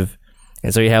live.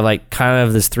 And so you have kind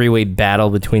of this three-way battle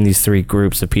between these three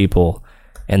groups of people.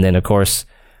 And then of course,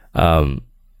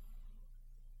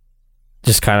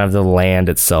 just kind of the land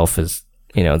itself is,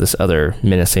 this other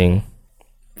menacing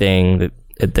thing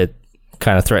that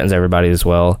kind of threatens everybody as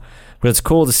well. But it's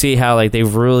cool to see how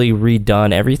they've really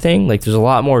redone everything. There's a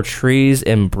lot more trees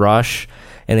and brush,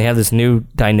 and they have this new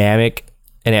dynamic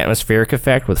and atmospheric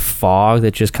effect with fog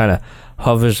that just kind of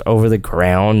hovers over the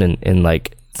ground and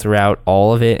throughout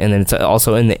all of it, and then it's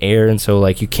also in the air, and so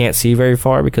you can't see very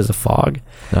far because of fog.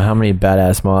 Now, how many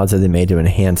badass mods have they made to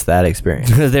enhance that experience?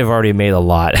 They've already made a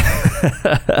lot.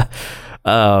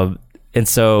 And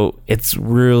so it's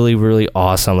really, really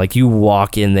awesome. You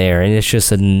walk in there, and it's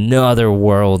just another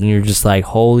world, and you're just like,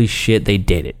 holy shit, they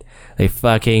did it. They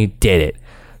fucking did it.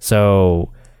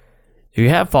 So if you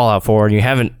have Fallout 4 and you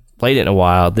haven't played it in a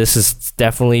while, this is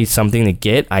definitely something to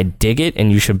get. I dig it, and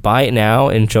you should buy it now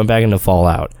and jump back into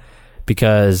Fallout,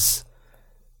 because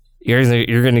you're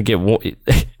gonna get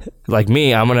like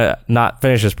me. I'm gonna not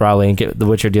finish this probably and get the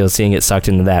Witcher DLC and get sucked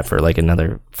into that for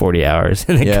another 40 hours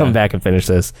and then come back and finish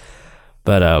this.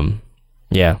 But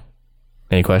yeah.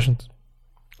 Any questions?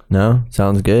 No,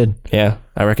 sounds good. Yeah,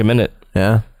 I recommend it.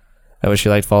 Yeah, I wish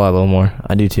you liked Fallout a little more.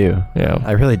 I do too. Yeah,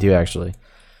 I really do actually,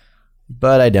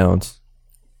 but I don't.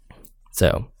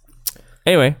 So,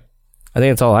 anyway, I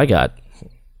think that's all I got.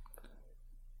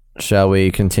 Shall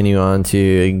we continue on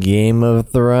to Game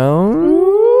of Thrones?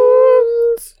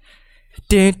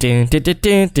 I'm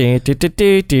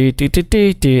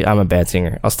a bad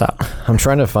singer. I'll stop. I'm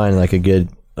trying to find a good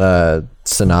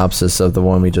synopsis of the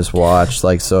one we just watched,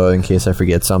 so in case I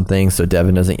forget something, so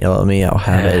Devin doesn't yell at me, I'll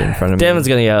have it in front of me. Devin's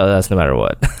gonna yell at us no matter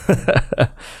what.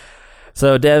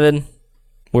 So, Devin,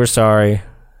 we're sorry,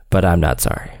 but I'm not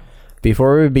sorry.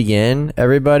 Before we begin,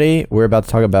 everybody, we're about to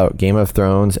talk about Game of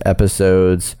Thrones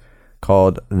episodes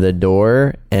called The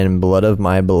Door and Blood of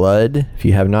My Blood. If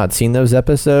you have not seen those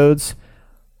episodes,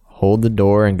 hold the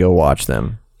door and go watch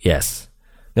them. Yes.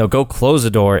 No, go close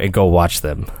the door and go watch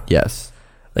them. Yes.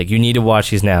 Like, you need to watch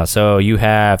these now. So you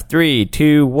have 3,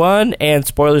 2, 1, and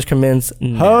spoilers commence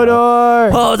now.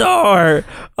 Hodor!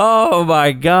 Oh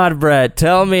my God, Brett.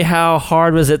 Tell me, how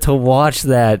hard was it to watch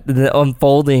that? The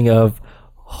unfolding of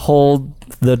Hold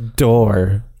the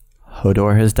Door.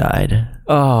 Hodor has died.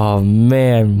 Oh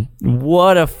man.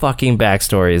 What a fucking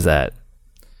backstory is that?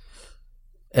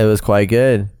 It was quite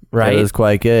good. Right? It was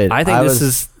quite good. I think this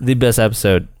is the best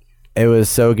episode. It was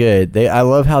so good. I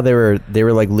love how they were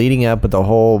like leading up with the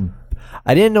whole.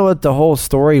 I didn't know what the whole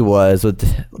story was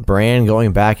with Bran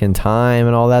going back in time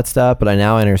and all that stuff, but I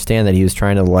now understand that he was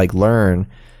trying to like learn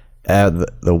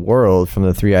the world from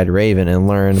the Three-Eyed Raven and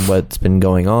learn what's been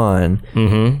going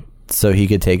on, so he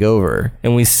could take over.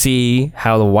 And we see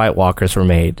how the White Walkers were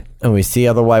made. And we see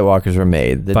how the White Walkers were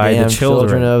made. The By damn the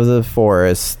children of the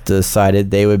forest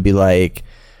decided they would be like,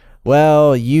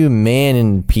 well, you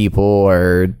man people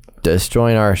are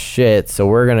destroying our shit, so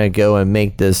we're gonna go and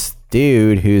make this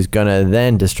dude who's gonna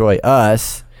then destroy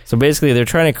us. So basically, they're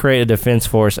trying to create a defense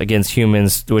force against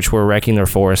humans, which were wrecking their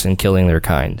forest and killing their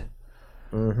kind.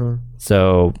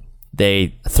 So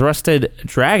they thrusted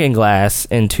dragon glass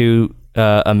into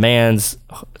a man's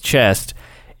chest,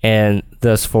 and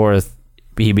thus forth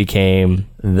he became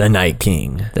The Night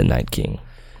King. the Night King.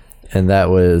 And that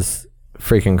was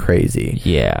freaking crazy.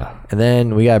 Yeah. And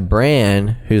then we got Bran,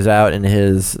 who's out in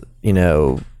his,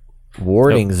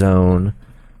 warding zone.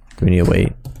 Do we need to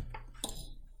wait?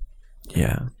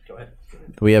 Yeah. Go ahead.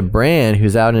 We have Bran,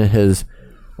 who's out in his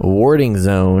warding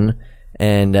zone,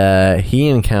 and he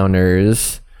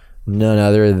encounters none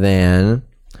other than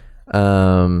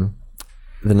the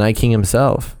Night King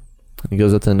himself. He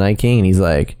goes up to the Night King, and he's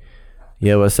like,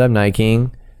 yo, what's up, Night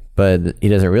King? But he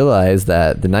doesn't realize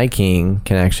that the Night King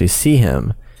can actually see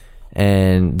him.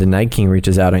 And the Night King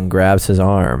reaches out and grabs his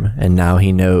arm, and now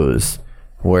he knows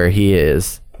where he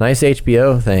is. Nice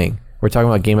HBO thing. We're talking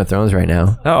about Game of Thrones right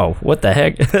now. Oh, what the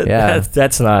heck? Yeah.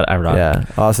 that's not ironic. Yeah.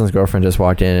 Austin's girlfriend just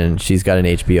walked in, and she's got an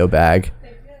HBO bag.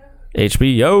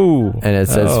 HBO. And it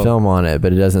says film on it,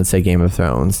 but it doesn't say Game of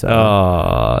Thrones. So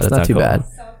Oh, it's not too cool. bad.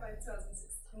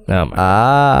 Oh,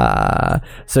 my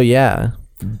So yeah.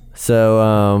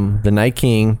 So the Night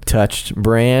King touched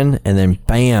Bran, and then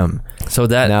bam. So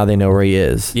that Now they know where he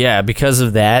is. Yeah, because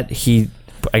of that, he,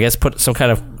 I guess, put some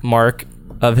kind of mark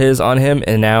of his on him,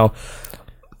 and now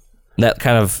that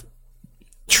kind of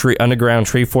underground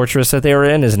tree fortress that they were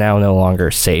in is now no longer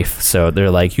safe. So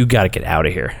they're like, you got to get out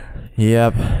of here.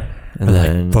 Yep. And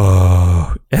then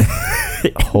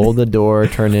Hold the Door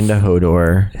turned into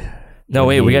Hodor. No,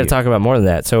 wait, we got to talk about more than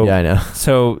that. So Yeah, I know.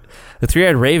 So the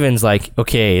Three-Eyed Raven's like,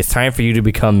 okay, it's time for you to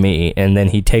become me, and then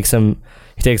he takes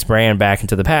Bran back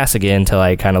into the past again to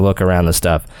like kind of look around the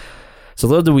stuff. So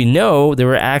little do we know, they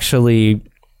were actually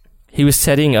he was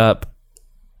setting up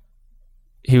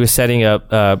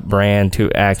Bran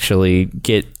to actually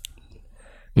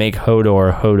make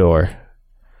Hodor.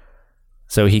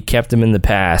 So he kept him in the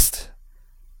past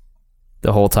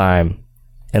the whole time,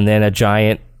 and then a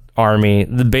giant army,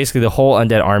 basically the whole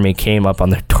undead army, came up on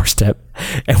their doorstep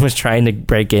and was trying to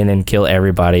break in and kill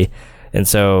everybody. And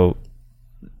so,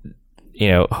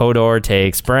 Hodor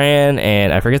takes Bran,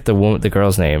 and I forget the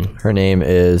girl's name. Her name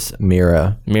is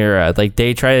Mira. Like,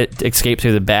 they try to escape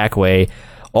through the back way.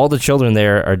 All the children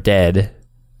there are dead,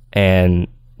 and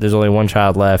there's only one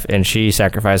child left, and she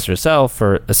sacrificed herself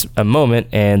for a moment,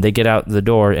 and they get out the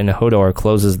door, and Hodor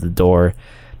closes the door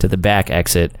to the back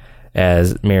exit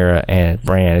as Mira and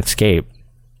Bran escape.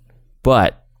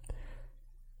 But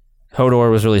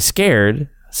Hodor was really scared,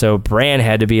 so Bran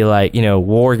had to be like,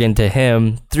 warg into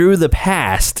him through the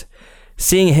past,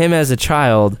 seeing him as a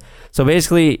child. So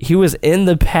basically, he was in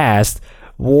the past,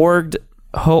 warged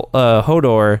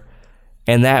Hodor,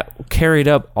 and that carried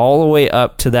up all the way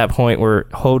up to that point where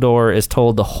Hodor is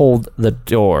told to hold the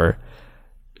door.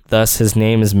 Thus, his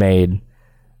name is made.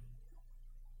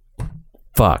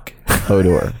 Fuck.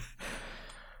 Hodor.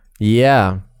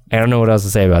 Yeah. I don't know what else to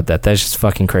say about that. That's just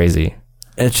fucking crazy.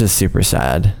 It's just super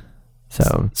sad.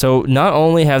 So not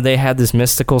only have they had this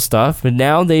mystical stuff, but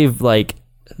now they've like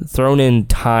thrown in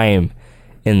time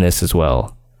in this as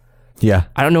well. Yeah.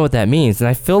 I don't know what that means, and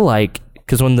I feel like,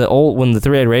 because when the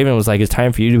Three-Eyed Raven was like, it's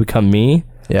time for you to become me.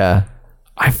 Yeah.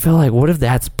 I feel like, what if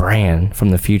that's Bran from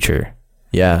the future?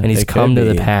 Yeah. And he's come to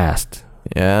the past.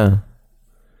 Yeah.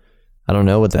 I don't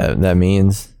know what that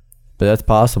means, but that's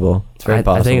possible. It's very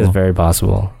possible. I think it's very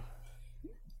possible.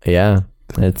 Yeah.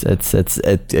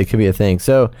 It could be a thing.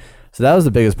 So that was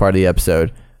the biggest part of the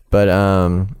episode. But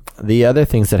the other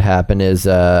things that happen is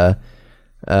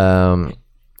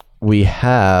we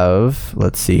have,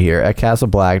 let's see here, at Castle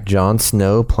Black, Jon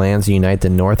Snow plans to unite the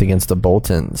North against the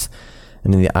Boltons.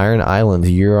 And in the Iron Islands,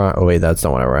 oh wait, that's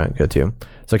not what I want to go to.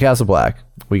 So Castle Black,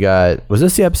 we got, was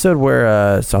this the episode where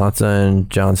Sansa and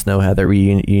Jon Snow had their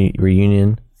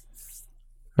reunion?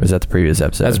 Or is that the previous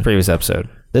episode? That's the previous episode.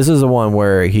 This is the one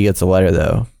where he gets a letter,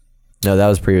 though. No, that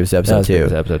was previous episode too.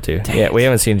 Previous episode too. Yeah, we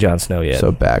haven't seen Jon Snow yet.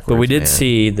 So backwards. But we did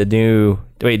see the new.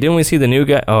 Wait, didn't we see the new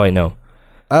guy? Oh, wait, no.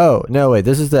 Oh no, wait.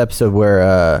 This is the episode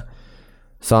where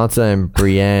Sansa and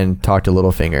Brienne talked to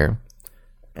Littlefinger,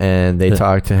 and they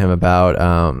talked to him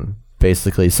about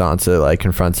basically Sansa like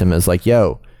confronts him as like,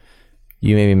 "Yo,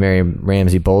 you made me marry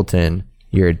Ramsay Bolton.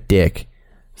 You're a dick.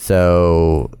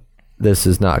 So this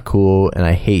is not cool, and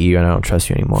I hate you, and I don't trust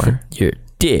you anymore." You're a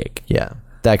dick. Yeah,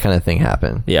 that kind of thing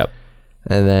happened. Yep.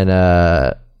 And then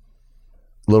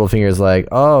Littlefinger's like,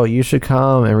 "Oh, you should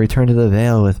come and return to the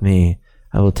Vale with me.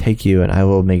 I will take you and I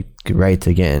will make right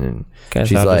again." And Kinda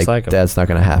she's sounds like, just him. "That's not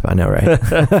going to happen." I know,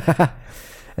 right?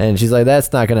 And she's like,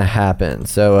 "That's not going to happen."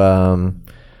 So,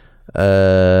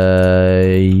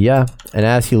 yeah. And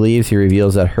as he leaves, he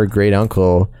reveals that her great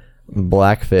uncle,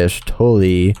 Blackfish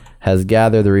Tully, has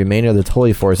gathered the remainder of the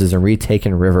Tully forces and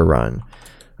retaken River Run.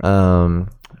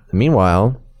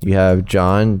 Meanwhile, you have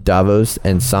Jon, Davos,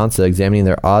 and Sansa examining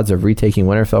their odds of retaking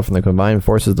Winterfell from the combined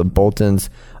forces of the Boltons,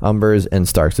 Umbers, and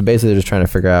Stark. So basically, they're just trying to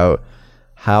figure out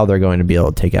how they're going to be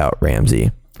able to take out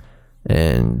Ramsay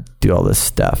and do all this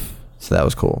stuff. So that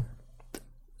was cool.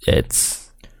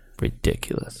 It's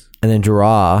ridiculous. And then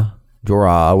Jorah,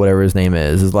 whatever his name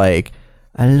is like,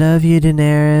 "I love you,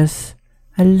 Daenerys.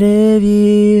 I love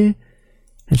you."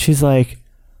 And she's like,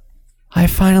 "I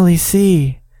finally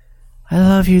see. I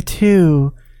love you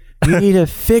too. You need to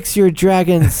fix your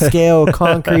dragon scale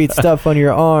concrete stuff on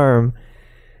your arm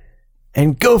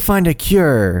and go find a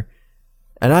cure.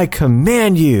 And I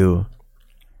command you."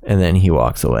 And then he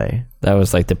walks away. That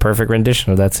was like the perfect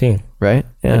rendition of that scene. Right?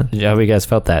 Yeah. How you guys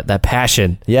felt that? That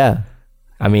passion. Yeah.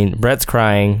 I mean, Brett's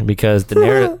crying because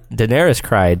Daenerys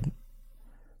cried.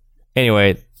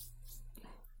 Anyway.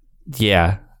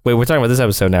 Yeah. Wait, we're talking about this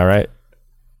episode now, right?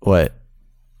 What?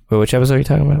 Wait, which episode are you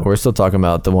talking about? We're still talking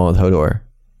about the one with Hodor.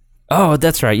 Oh,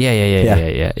 that's right.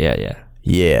 Yeah.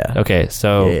 Yeah. Okay,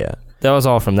 so Yeah. that was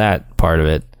all from that part of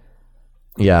it.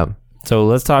 Yeah. So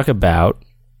let's talk about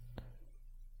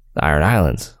the Iron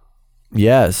Islands.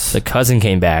 Yes. The cousin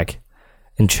came back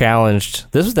and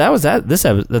challenged. That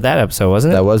episode,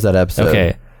 wasn't it? That was that episode.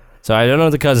 Okay. So I don't know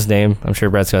the cousin's name. I'm sure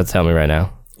Brett's going to tell me right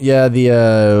now. Yeah,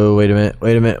 wait a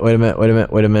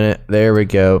minute. There we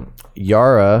go.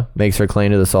 Yara makes her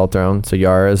claim to the Salt Throne. So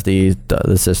Yara is the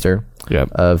sister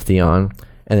of Theon.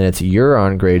 And then it's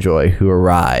Euron Greyjoy who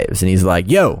arrives. And he's like,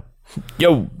 Yo,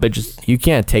 bitches. you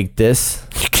can't take this.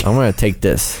 I'm going to take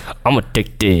this. I'm going to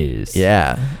take this.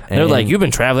 Yeah. And they're like, you've been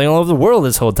traveling all over the world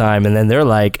this whole time. And then they're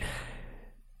like,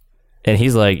 and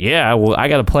he's like, yeah, well, I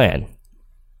got a plan.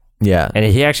 Yeah. And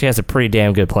he actually has a pretty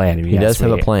damn good plan. He does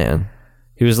have a plan.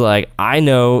 He was like, I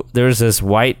know there's this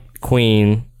white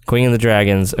queen of the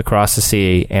dragons across the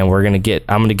sea, and I'm going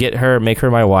to get her, make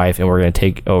her my wife, and we're going to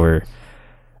take over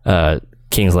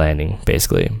King's Landing,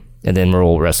 basically. And then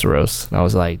rule Westeros. And I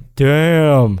was like,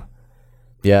 damn.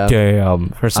 Yeah. Damn.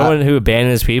 For someone who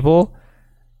abandoned his people,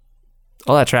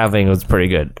 all that traveling was pretty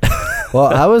good. Well,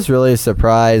 I was really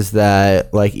surprised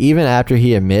that, like, even after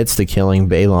he admits to killing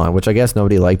Balon, which I guess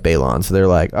nobody liked Balon, so they're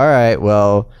like, all right,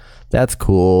 well, that's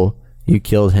cool. You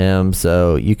killed him,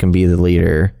 so you can be the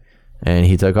leader. And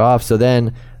he took off. So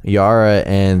then Yara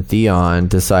and Theon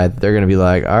decide they're going to be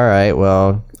like, all right,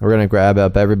 well, we're going to grab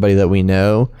up everybody that we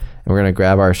know, and we're going to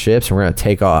grab our ships, and we're going to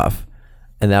take off.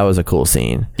 And that was a cool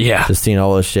scene. Yeah. Just seeing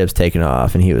all those ships taking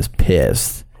off, and he was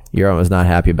pissed. Euron was not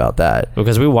happy about that.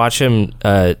 Because we watch him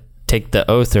take the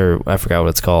oath, or I forgot what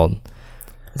it's called.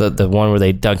 The one where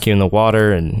they dunk you in the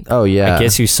water, and oh yeah, I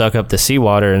guess you suck up the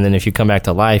seawater, and then if you come back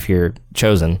to life, you're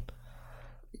chosen.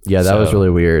 Yeah, that was really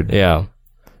weird. Yeah.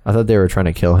 I thought they were trying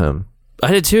to kill him.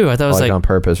 I did too. I thought it was like on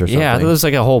purpose or something. Yeah, I thought it was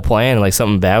like a whole plan, like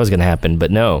something bad was going to happen, but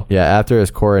no. Yeah, after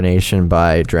his coronation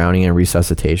by drowning and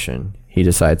resuscitation, he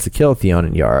decides to kill Theon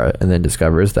and Yara, and then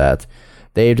discovers that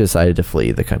they've decided to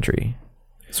flee the country.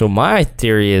 So my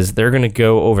theory is they're going to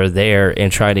go over there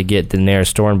and try to get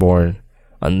Daenerys Stormborn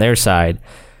on their side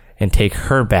and take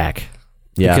her back.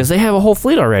 Yeah. Because they have a whole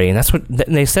fleet already, and that's what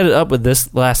they set it up with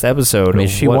this last episode. I mean,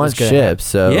 she wants ships,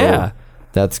 so yeah.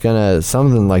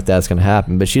 Something like that's gonna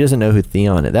happen, but she doesn't know who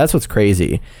Theon is. That's what's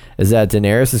crazy, is that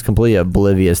Daenerys is completely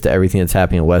oblivious to everything that's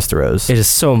happening in Westeros. It is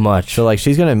so much. So like,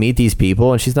 she's gonna meet these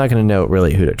people, and she's not gonna know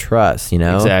really who to trust, you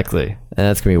know? Exactly. And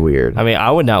that's gonna be weird. I mean,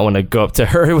 I would not want to go up to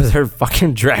her with her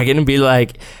fucking dragon and be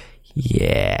like,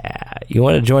 yeah, you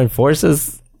want to join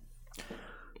forces?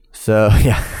 So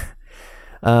yeah.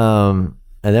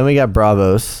 And then we got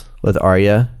Bravos with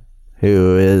Arya,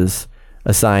 who is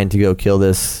assigned to go kill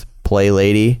this play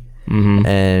lady. Mm-hmm.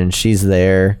 And she's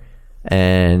there,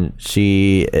 and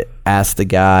she asked the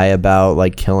guy about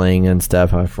like killing and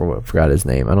stuff. I forgot his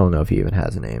name. I don't know if he even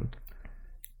has a name.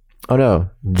 Oh no,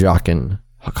 Jaqen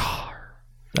H'ghar.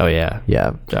 Oh yeah,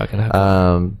 Yeah. Jaqen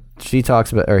H'ghar. He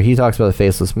talks about the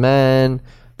faceless men,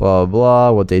 blah blah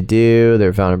blah, what they do.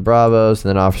 They're found in Bravos, and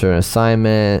then offers her an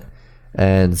assignment,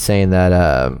 and saying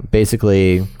that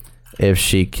basically, if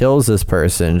she kills this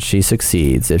person, she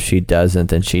succeeds. If she doesn't,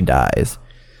 then she dies.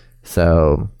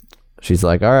 So she's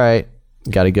like, all right,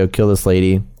 got to go kill this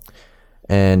lady.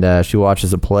 And she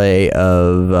watches a play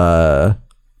of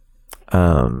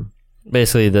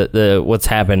basically the what's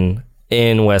happened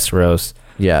in Westeros.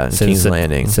 Yeah, King's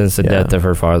Landing. Since the death of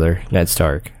her father, Ned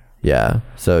Stark. Yeah,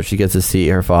 so she gets to see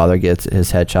her father gets his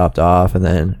head chopped off, and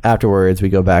then afterwards we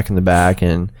go back in the back,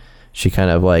 and she kind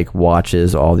of like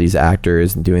watches all these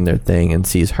actors doing their thing and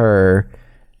sees her.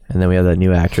 And then we have that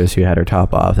new actress who had her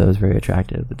top off. That was very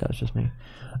attractive, but that's just me.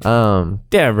 Damn,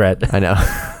 Brett. I know.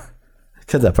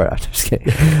 Cut that part out. Just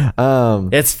kidding.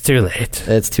 It's too late.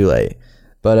 It's too late.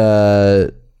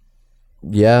 But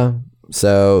yeah.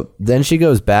 So then she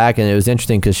goes back, and it was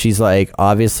interesting because she's like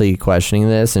obviously questioning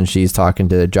this, and she's talking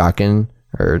to Jaqen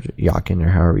or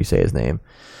however you say his name,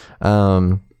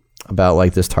 about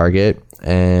like this target,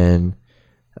 and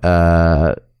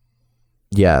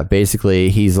yeah, basically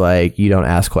he's like, you don't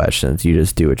ask questions, you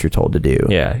just do what you're told to do.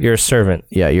 Yeah, you're a servant.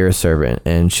 Yeah, you're a servant,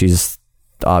 and she's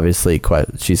obviously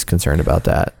she's concerned about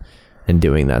that and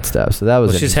doing that stuff. So that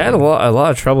was she's had a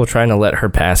lot of trouble trying to let her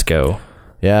past go.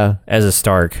 Yeah, as a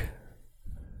Stark,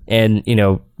 and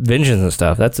vengeance and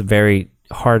stuff. That's a very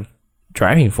hard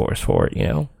driving force for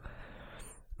it,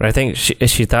 But I think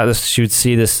she thought she would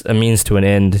see this a means to an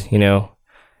end,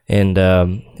 And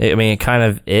it kind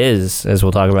of is, as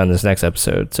we'll talk about in this next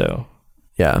episode. So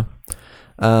yeah,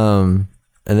 and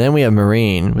then we have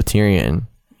Marine with Tyrion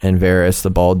and Varys, the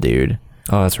bald dude.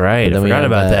 Oh, that's right. I forgot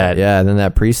about that. Yeah, and then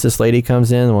that priestess lady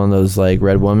comes in, one of those like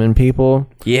red woman people.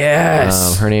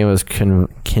 Yes, her name was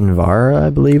Kinvara, I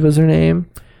believe was her name.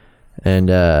 And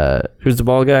who's the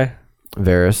bald guy?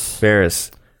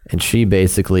 Varys. And she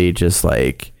basically just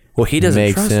like, well, he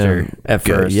doesn't trust her at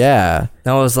first. Yeah,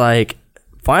 and I was like,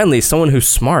 finally, someone who's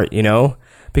smart,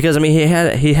 because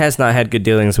he has not had good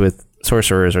dealings with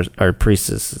sorcerers or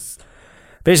priestesses.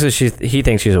 Basically, he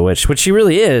thinks she's a witch, which she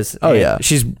really is. Oh yeah,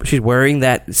 she's wearing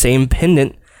that same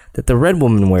pendant that the red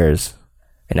woman wears,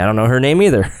 and I don't know her name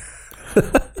either.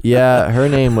 Yeah, her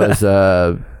name was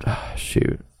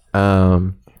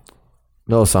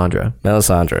Melisandre.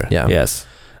 Yeah. Yes.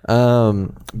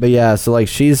 But yeah, so like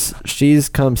she's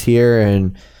comes here,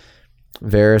 and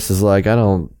Varys is like, I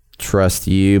don't trust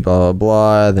you, blah blah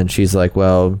blah. Then she's like,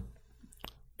 well,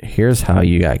 here's how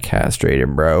you got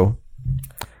castrated, bro.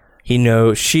 She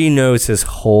knows his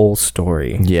whole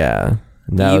story. Yeah,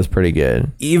 that was pretty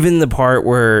good. Even the part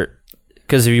where,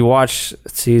 because if you watch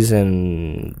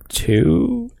season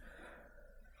 2,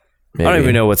 maybe. I don't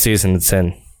even know what season it's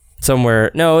in.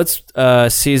 Somewhere, no, it's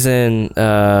season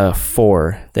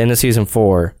 4. The end of season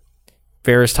 4,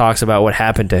 Varys talks about what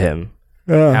happened to him.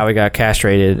 How he got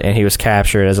castrated, and he was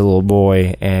captured as a little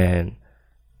boy, and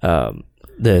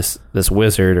this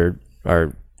wizard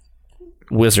or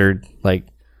wizard, like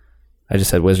I just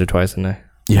said wizard twice, didn't I?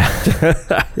 Yeah.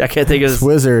 I can't think of this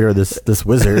wizard or this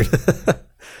wizard.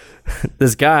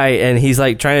 This guy, and he's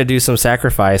like trying to do some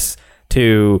sacrifice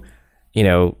to,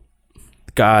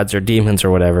 gods or demons or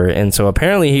whatever, and so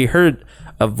apparently he heard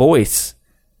a voice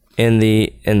in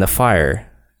the fire.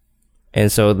 And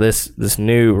so this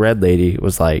new red lady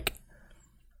was like,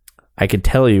 I could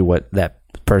tell you what that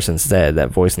person said,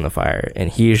 that voice in the fire. And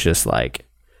he's just like,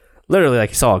 literally like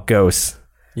he saw a ghost.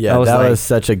 Yeah, that was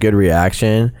such a good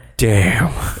reaction.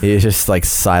 Damn. He's just like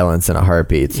silence in a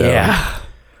heartbeat. So. Yeah.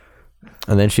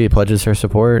 And then she pledges her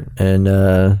support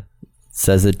and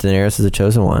says that Daenerys is the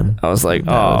chosen one. I was like,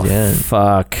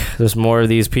 fuck. There's more of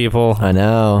these people. I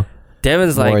know.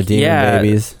 Devin's more like, demon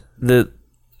babies.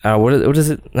 What is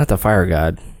it? Not the fire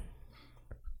god.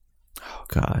 Oh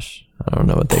gosh, I don't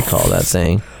know what they call that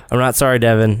thing. I'm not sorry,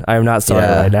 Devin. I am not sorry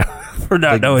right now for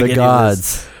not knowing the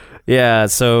gods. Yeah.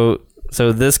 So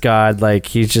this god, like,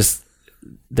 he's just.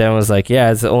 Devin was like,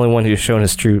 yeah, it's the only one who's shown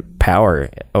his true power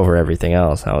over everything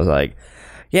else. I was like,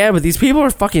 yeah, but these people are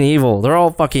fucking evil. They're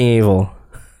all fucking evil.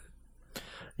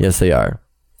 Yes, they are.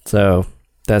 So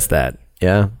that's that.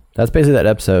 Yeah, that's basically that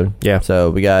episode. Yeah. So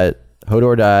we got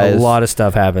Hodor dies. A lot of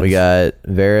stuff happens. We got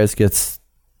Varys gets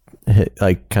hit,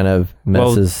 like kind of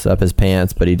messes up his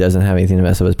pants, but he doesn't have anything to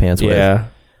mess up his pants with. Yeah.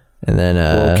 And then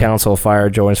Little Council of Fire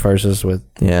joins forces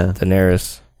with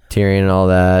Daenerys. Tyrion and all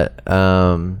that.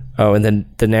 And then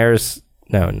Daenerys.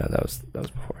 No, that was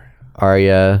before.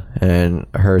 Arya and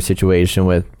her situation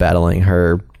with battling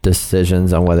her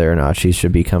decisions on whether or not she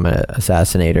should become an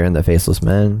assassinator in the Faceless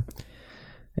Men.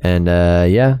 And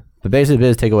but basically the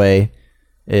biggest takeaway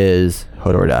is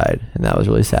Hodor died, and that was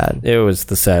really sad. It was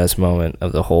the saddest moment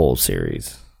of the whole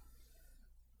series,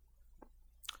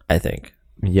 I think.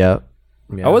 Yep.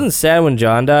 Yeah. I wasn't sad when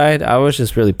Jon died. I was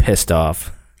just really pissed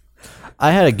off.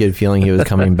 I had a good feeling he was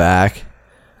coming back.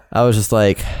 I was just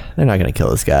like, they're not gonna kill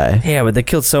this guy. Yeah, but they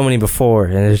killed so many before,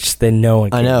 and it's just no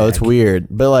one. I know, it's weird,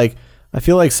 but like, I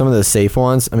feel like some of the safe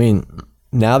ones. I mean,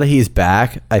 now that he's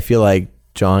back, I feel like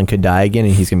Jon could die again,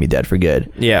 and he's gonna be dead for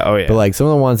good. Yeah, oh yeah. But like some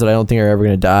of the ones that I don't think are ever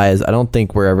gonna die is I don't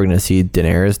think we're ever gonna see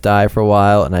Daenerys die for a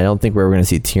while, and I don't think we're ever gonna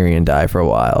see Tyrion die for a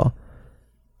while.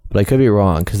 But I could be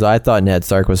wrong because I thought Ned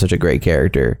Stark was such a great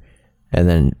character, and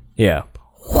then yeah,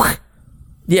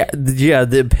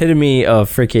 the epitome of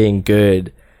freaking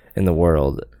good in the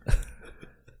world.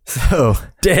 So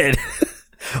dead.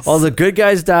 All the good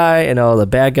guys die and all the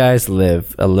bad guys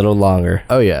live a little longer.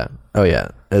 Oh yeah.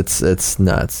 It's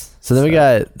nuts. So then we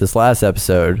got this last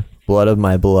episode, Blood of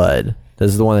My Blood.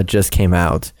 This is the one that just came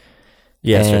out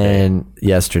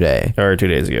yesterday or 2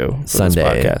 days ago.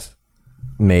 Sunday, podcast.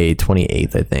 May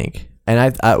 28th, I think.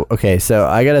 And okay, so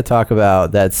I got to talk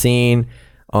about that scene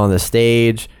on the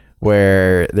stage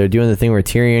where they're doing the thing where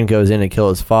Tyrion goes in to kill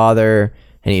his father,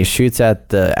 and he shoots at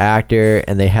the actor,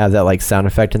 and they have that like sound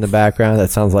effect in the background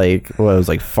that sounds like it was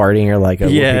like farting or like a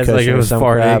it's like it was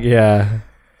farting. Crap. Yeah,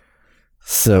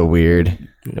 so weird.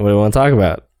 What do you want to talk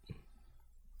about?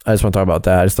 I just want to talk about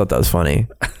that. I just thought that was funny.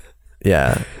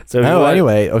 Yeah. So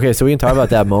anyway, okay, so we can talk about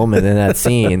that moment in that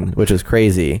scene, which is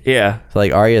crazy. Yeah. So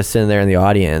like Arya's sitting there in the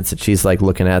audience, and she's like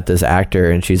looking at this actor,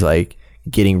 and she's like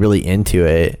getting really into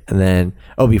it. And then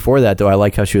before that though, I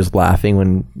like how she was laughing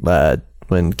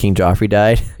when King Joffrey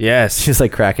died. Yes. She was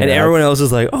like cracking and up. everyone else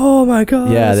was like, oh my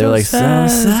god. Yeah, they're so like, sad.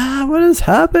 so sad, what is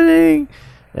happening?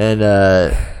 And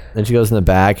then she goes in the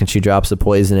back and she drops the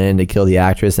poison in to kill the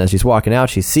actress, and as she's walking out,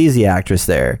 she sees the actress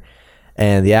there,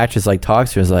 and the actress like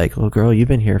talks to her, is like, "Well, girl, you've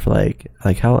been here for like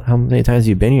how many times have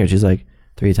you been here?" She's like,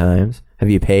 3 times. Have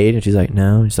you paid? And she's like,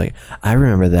 no. She's like, I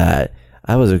remember that.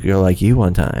 I was a girl like you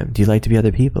one time. Do you like to be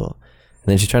other people? And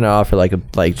then she's trying to offer I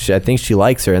think she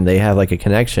likes her, and they have like a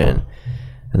connection.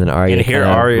 And then Arya really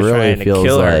trying to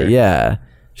kill her. Yeah,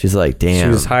 she's like, damn. She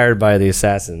was hired by the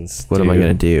assassins. What am I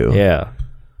gonna do? Yeah.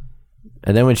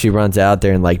 And then when she runs out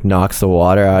there and like knocks the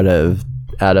water out of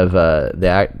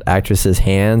the actress's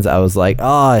hands, I was like,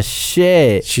 oh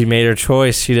shit. She made her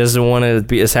choice. She doesn't want to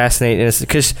be assassinated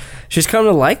because she's come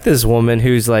to like this woman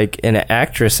who's like an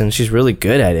actress and she's really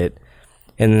good at it.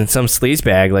 And then some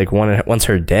sleazebag like wants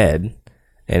her dead,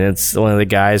 and it's one of the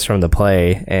guys from the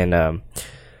play. And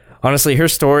honestly, her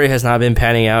story has not been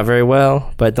panning out very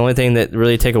well. But the only thing that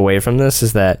really take away from this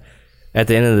is that at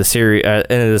the end of the series, end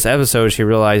of this episode, she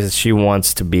realizes she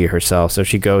wants to be herself. So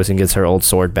she goes and gets her old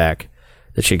sword back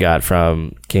that she got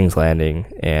from King's Landing,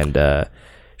 and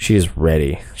she's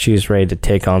ready. She's ready to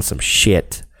take on some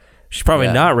shit. She's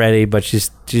probably not ready, but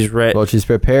she's ready. Well, she's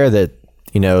prepared that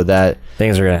that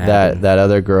things are gonna happen. That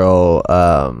other girl,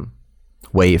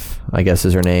 Waif, I guess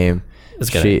is her name.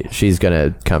 She's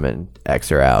gonna come and X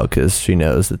her out because she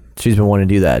knows that she's been wanting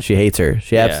to do that. She hates her.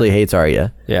 She absolutely hates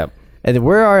Arya. Yeah. And then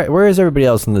where is everybody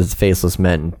else in this Faceless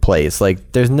Men place?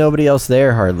 Like, there's nobody else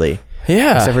there hardly.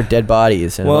 Yeah. Except for dead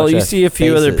bodies. And you see a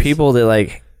few other people that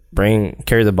like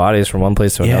carry the bodies from one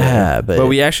place to another. Yeah, but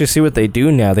we actually see what they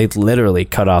do now. They literally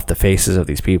cut off the faces of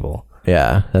these people.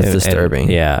 Yeah, that's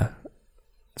disturbing. Yeah,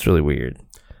 it's really weird.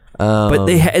 But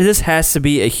this has to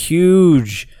be a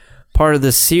huge part of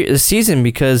the season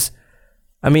because,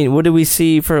 I mean, what did we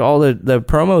see for all the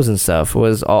promos and stuff?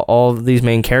 Was all of these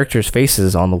main characters'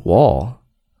 faces on the wall.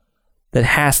 That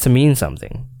has to mean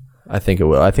something. I think it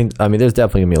will. I mean, there's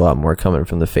definitely gonna be a lot more coming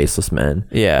from the Faceless Men.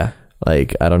 Yeah.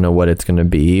 Like, I don't know what it's gonna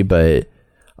be, but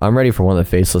I'm ready for one of the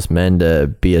Faceless Men to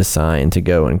be assigned to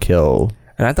go and kill.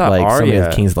 And I thought like Arya, somebody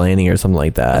at King's Landing or something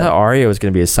like that. I thought Arya was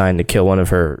gonna be assigned to kill one of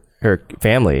her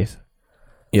families.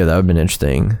 Yeah, that would have been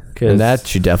interesting. And that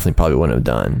she definitely probably wouldn't have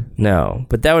done. No,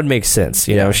 but that would make sense.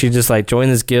 You know, she just like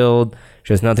joined this guild.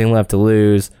 She has nothing left to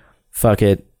lose. Fuck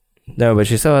it. No, but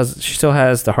she still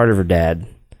has the heart of her dad.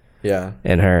 Yeah.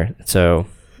 In her. So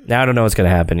now I don't know what's gonna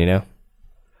happen. You know.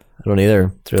 I don't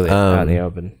either. It's really out in the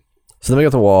open. So then we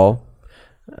got the wall.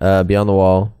 Beyond the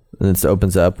wall, and it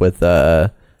opens up with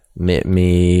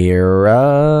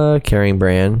Mira carrying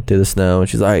Bran through the snow, and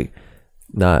she's like,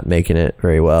 not making it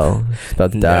very well. She's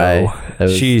about to die. That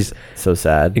was She's so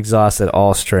sad. exhausted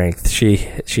all strength. She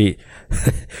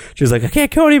was like, I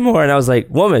can't go anymore. And I was like,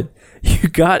 woman, you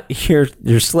got your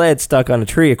sled stuck on a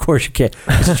tree. Of course you can't.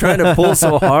 She's trying to pull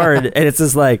so hard, and it's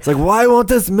just like, Why won't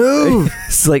this move?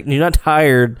 it's like you're not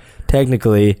tired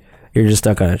technically. You're just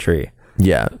stuck on a tree.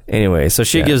 Yeah. Anyway, so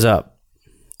she gives up.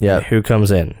 Yeah. Who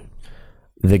comes in?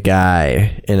 The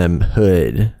guy in a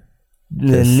hood.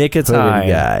 The nick of time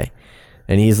guy.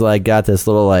 And he's like got this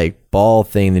little like ball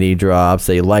thing that he drops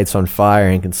that he lights on fire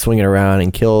and can swing it around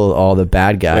and kill all the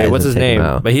bad guys. Wait, what's his and take name?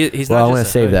 them out. But he's well, not. I'm gonna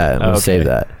save that. I'm gonna save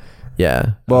that.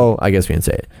 Yeah. Well, I guess we can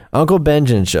say it. Uncle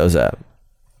Benjamin shows up.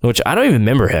 Which I don't even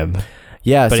remember him.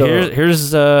 Yeah. But so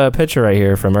here's a picture right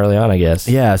here from early on, I guess.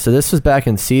 yeah. So this was back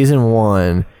in season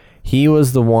 1. He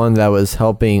was the one that was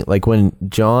helping, like when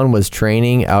John was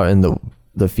training out in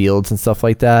the fields and stuff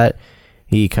like that.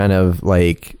 He kind of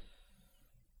like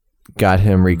got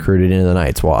him recruited into the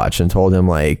Night's Watch and told him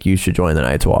like you should join the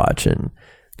Night's Watch and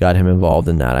got him involved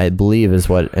in that. I believe is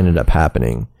what ended up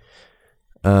happening.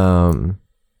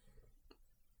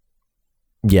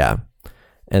 Yeah.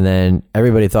 And then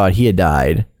everybody thought he had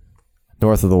died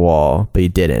north of the wall, but he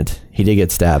didn't. He did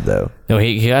get stabbed though. No,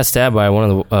 he got stabbed by one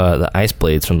of the ice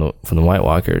blades from the White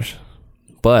Walkers,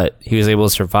 but he was able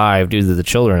to survive due to the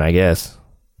children, I guess.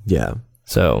 Yeah.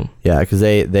 So yeah, because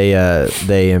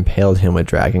they impaled him with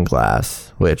dragon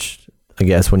glass, which I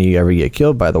guess when you ever get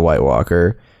killed by the White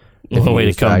Walker, if no you way to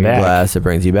use come dragon back. glass, it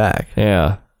brings you back.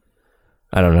 Yeah,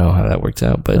 I don't know how that works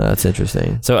out, but That's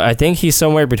interesting. so I think he's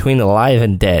somewhere between alive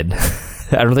and dead.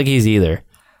 I don't think he's either,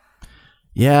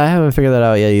 Yeah, I haven't figured that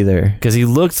out yet either. because he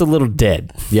looks a little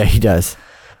dead. Yeah, he does.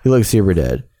 He looks super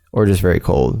dead, or just very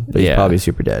cold, but he's Yeah. probably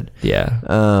super dead. Yeah.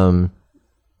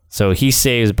 So he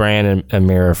saves Bran and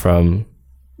Amira from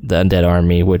the undead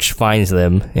army, which finds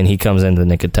them, and he comes in the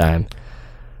nick of time.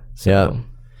 So Yeah.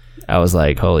 I was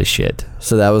like, holy shit.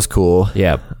 So that was cool.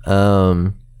 Yeah.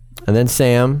 And then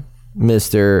Sam,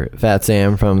 Mr. Fat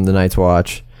Sam from the Night's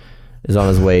Watch, is on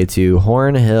his way to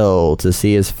Horn Hill to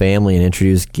see his family and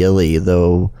introduce Gilly,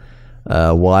 the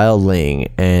wildling,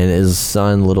 and his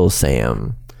son, Little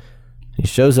Sam. He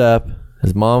shows up,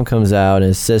 his mom comes out, and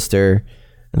his sister,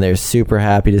 and they're super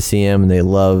happy to see him, and they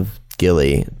love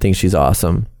Gilly, think she's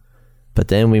awesome. But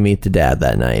then we meet the dad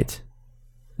that night.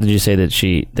 Did you say that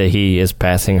he is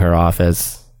passing her off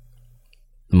as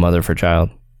the mother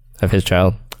of his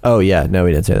child? Oh, yeah. No,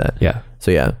 we didn't say that. Yeah. So,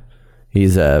 yeah. He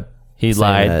He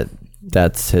lied.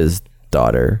 That's his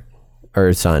daughter.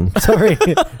 Or son. Sorry.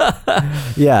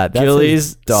 Yeah, that's Gilly's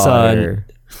his daughter.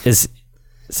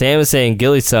 Sam is saying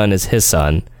Gilly's son is his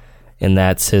son, and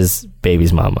that's his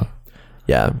baby's mama.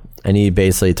 Yeah. And he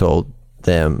basically told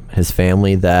them, his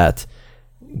family, that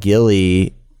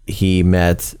Gilly he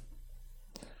met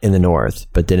in the north,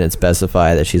 but didn't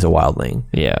specify that she's a wildling.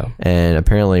 Yeah. And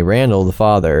apparently Randall, the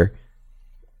father,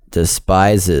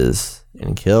 despises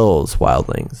and kills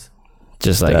wildlings.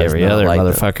 Just like Does every not other like them.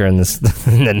 motherfucker in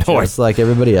the north. Just like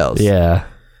everybody else. Yeah.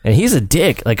 And he's a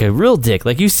dick, like a real dick.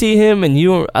 Like you see him and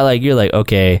you're like,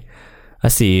 okay, I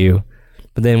see you.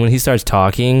 But then when he starts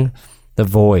talking, the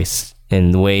voice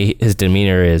and the way his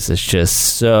demeanor is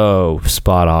just so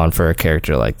spot on for a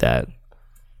character like that.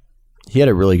 He had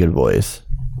a really good voice.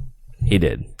 He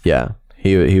did. Yeah.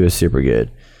 He was super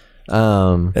good.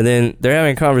 And then they're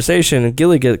having a conversation, and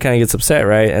Gilly kind of gets upset,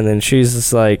 right? And then she's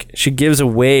just like, she gives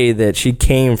away that she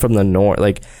came from the north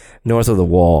of the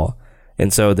wall.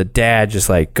 And so the dad just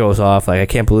like goes off, like, I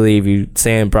can't believe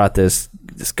Sam brought this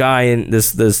guy in,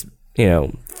 this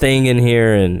thing in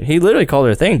here, and he literally called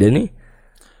her a thing, didn't he?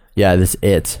 Yeah, this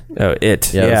it. Oh,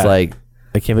 it. Yeah, it's like,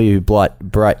 I can't believe you brought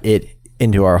it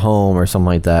into our home or something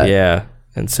like that. Yeah.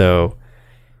 And so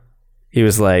he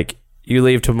was like, you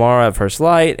leave tomorrow at first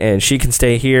light, and she can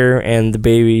stay here, and the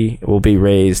baby will be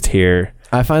raised here.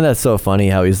 I find that so funny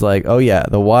how he's like, oh yeah,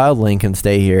 the wildling can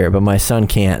stay here, but my son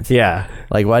can't. Yeah.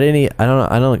 Like, why didn't he?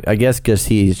 I guess because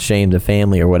he shamed the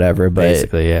family or whatever, but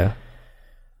Basically, yeah.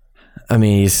 I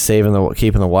mean, he's keeping the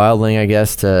wildling, I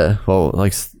guess, to, well,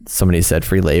 like somebody said,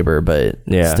 free labor, but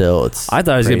Yeah. still, it's I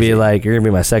thought it was going to be crazy. like, you're going to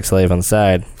be my sex slave on the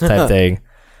side type thing.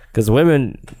 Because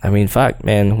women, I mean, fuck,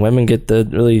 man, women get the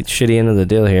really shitty end of the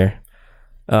deal here.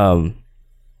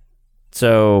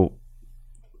 So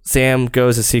Sam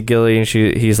goes to see Gilly, and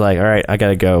he's like, all right, I got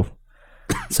to go.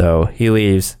 So he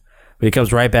leaves. But he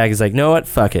comes right back. He's like, no, what?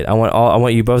 Fuck it. I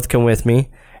want you both to come with me.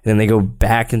 And then they go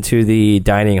back into the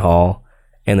dining hall,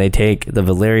 and they take the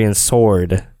Valyrian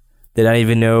sword that I didn't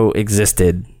even know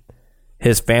existed.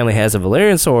 His family has a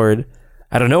Valyrian sword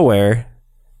out of nowhere,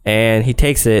 and he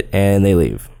takes it, and they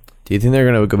leave. Do you think they're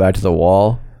going to go back to the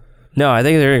wall? No, I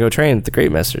think they're gonna go train at the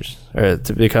Great Masters or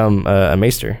to become a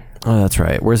maester. Oh, that's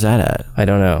right. Where's that at? I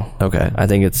don't know. Okay. I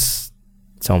think it's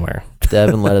somewhere.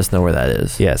 Devin, let us know where that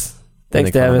is. Yes. in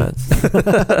Thanks, the Devin.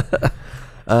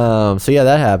 comments. So yeah,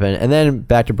 that happened. And then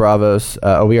back to Bravos. We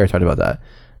already talked about that.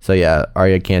 So yeah,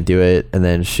 Arya can't do it. And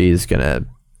then she's gonna,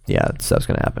 stuff's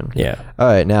gonna happen. Yeah. All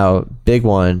right. Now, big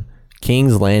one,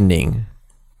 King's Landing.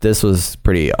 This was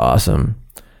pretty awesome.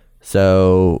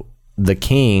 So the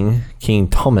King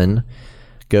Tommen,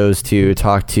 goes to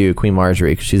talk to Queen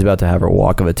Marjorie because she's about to have her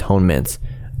Walk of Atonement,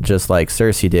 just like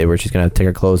Cersei did, where she's going to take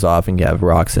her clothes off and have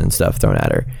rocks and stuff thrown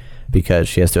at her because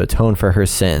she has to atone for her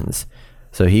sins.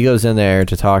 So he goes in there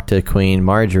to talk to Queen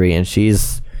Marjorie, and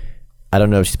I don't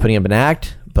know if she's putting up an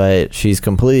act, but she's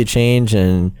completely changed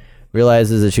and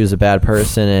realizes that she was a bad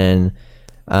person and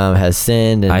has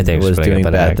sinned and I think was doing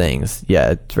bad act. things.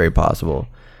 Yeah, it's very possible.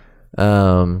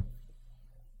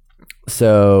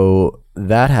 So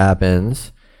that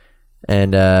happens.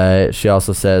 And she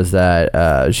also says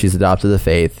that she's adopted the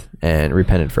faith and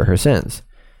repented for her sins.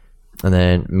 And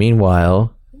then,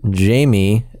 meanwhile,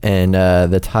 Jaime and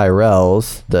the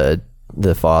Tyrells, the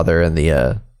father and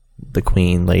the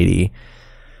queen lady,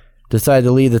 decide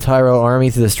to lead the Tyrell army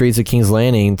through the streets of King's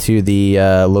Landing to the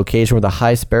location where the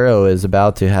High Sparrow is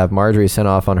about to have Marjorie sent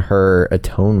off on her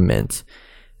atonement.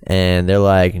 And they're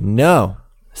like, no,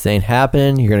 this ain't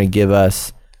happening. You're going to give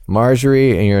us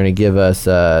Marjorie, and you're going to give us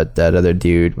that other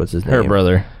dude. What's his name? Her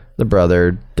brother. The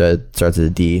brother that starts with a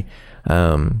D.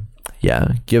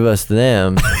 Give us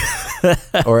them,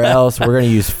 or else we're going to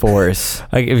use force.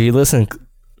 Like, if you listen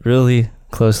really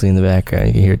closely in the background,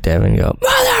 you can hear Devin go,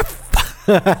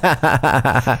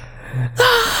 "Motherfucker!"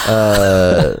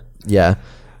 Yeah.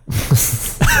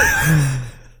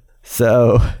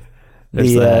 So,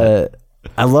 I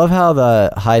love how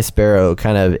the High Sparrow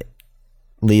kind of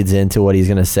leads into what he's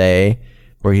going to say,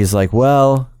 where he's like,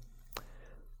 well,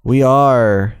 we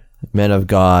are men of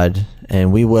God,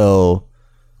 and we will,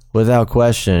 without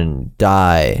question,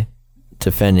 die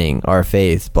defending our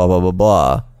faith, blah, blah, blah,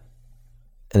 blah.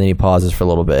 And then he pauses for a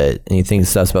little bit, and he thinks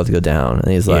stuff's about to go down,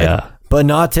 and he's like, but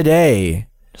not today.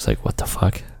 Just like, what the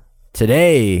fuck?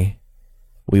 Today,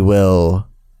 we will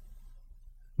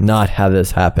not have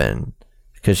this happen,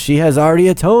 because she has already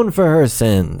atoned for her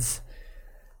sins.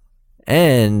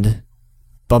 And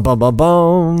bum bum bum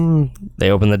bum, They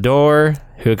open the door.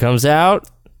 Who comes out?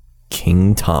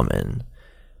 King Tommen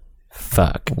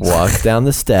Fuck. walks down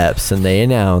the steps, and they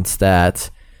announce that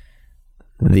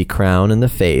the crown and the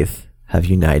faith have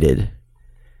united.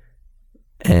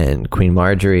 And Queen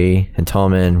Marjorie and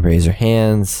Tommen raise their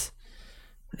hands,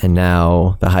 and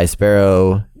now the High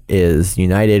Sparrow is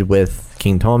united with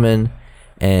King Tommen,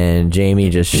 and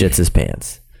Jaime just shits his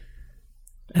pants.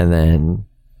 And then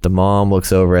the mom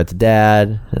looks over at the dad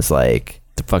and is like,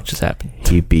 The fuck just happened?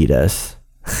 he beat us.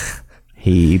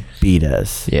 He beat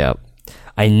us. Yeah.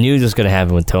 I knew this was going to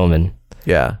happen with Tommen.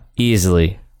 Yeah.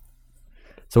 Easily.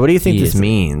 So what do you think this Easily.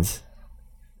 means?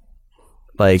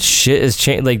 Like, Shit is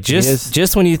changed. Like,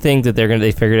 just when you think that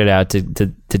they figured it out to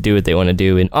do what they want to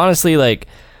do. And honestly, like,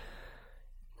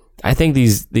 I think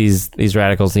these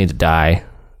radicals need to die.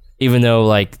 Even though,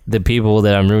 like, the people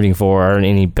that I'm rooting for aren't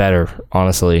any better,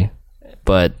 honestly.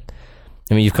 But,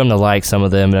 I mean, you've come to like some of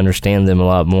them and understand them a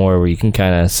lot more, where you can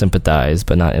kind of sympathize,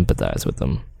 but not empathize with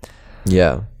them.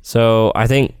 yeah. So I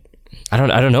think I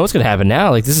don't know what's gonna happen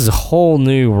now. Like, this is a whole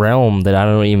new realm that I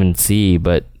don't even see.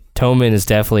 But Tommen is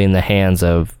definitely in the hands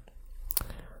of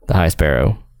the High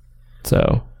Sparrow.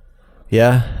 So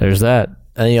Yeah. there's that.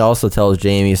 And he also tells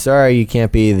Jaime, sorry, you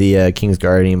can't be the King's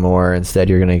Guard anymore. Instead,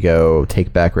 you're going to go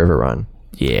take back River Run.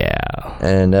 Yeah.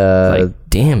 And, Like,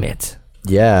 damn it.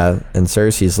 yeah. And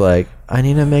Cersei's like, I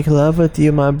need to make love with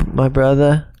you, my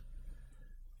brother.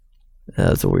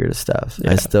 That's the weirdest stuff.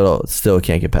 Yeah. I still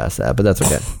can't get past that, but that's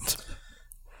okay.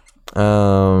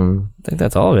 I think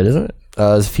that's all of it, isn't it?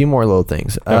 There's a few more little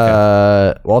things.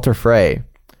 Okay. Walter Frey,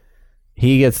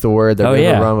 he gets the word that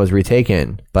River Run was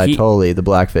retaken by Tully, the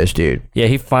Blackfish dude. Yeah,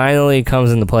 he finally comes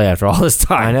into play after all this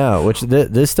time. I know, which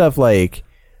this stuff, like,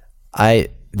 I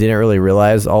didn't really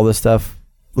realize all this stuff,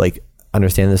 like,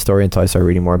 understand this story until I started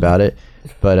reading more about it.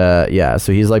 But yeah,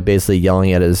 so he's like basically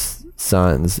yelling at his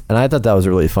sons, and I thought that was a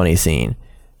really funny scene.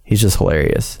 He's just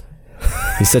hilarious.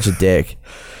 He's such a dick.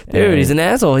 Dude, And he's an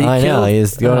asshole. I know.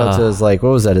 He's going up to his, like,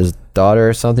 what was that, his daughter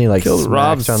or something? Like, killed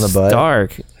Robb smacks her on the butt.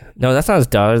 Stark. No, that's not his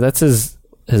daughter. That's his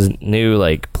new,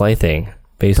 like, plaything,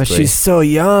 basically. But she's so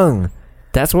young.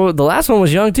 That's what the last one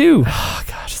was young too. Oh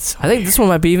gosh, it's so I think this one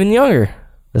might be even younger.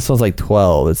 This one's like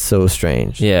 12. It's so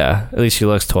strange. Yeah, at least she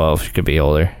looks 12. She could be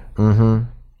older. Mm-hmm.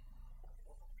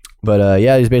 But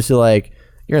yeah, he's basically like,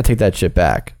 you're gonna take that shit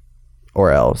back.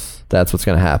 or else. That's what's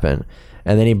going to happen.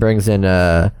 And then he brings in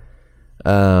Edmure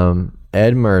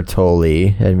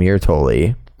Tully,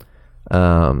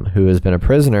 who has been a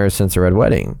prisoner since the Red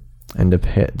Wedding, and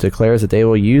declares that they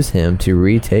will use him to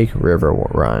retake River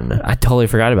Run. I totally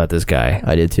forgot about this guy.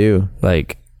 I did too.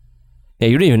 Like, yeah,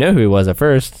 you didn't even know who he was at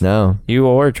first. No. You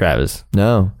or Travis.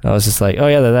 No. I was just like, oh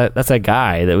yeah, that's that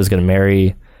guy that was going to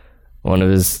marry one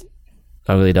of his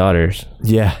ugly daughters.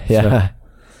 Yeah.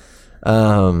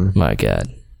 My God.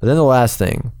 But then the last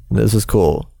thing, this was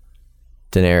cool.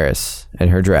 Daenerys and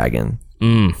her dragon.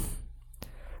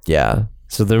 Yeah.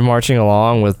 So they're marching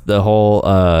along with the whole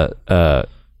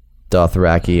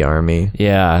Dothraki army.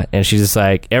 Yeah, and she's just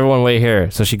like, everyone wait here.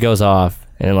 So she goes off,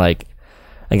 and like,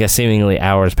 I guess seemingly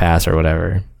hours pass or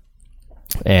whatever.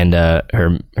 And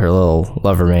her little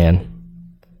lover man.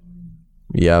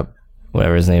 Yep.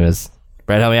 Whatever his name is.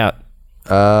 Brad, help me out.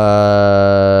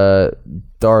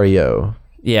 Dario.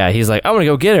 Yeah, he's like, I'm gonna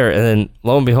go get her, and then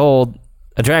lo and behold,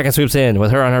 a dragon swoops in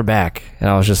with her on her back, and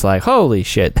I was just like, holy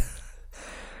shit.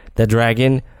 The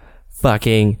dragon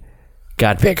fucking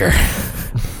got bigger.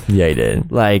 Yeah, he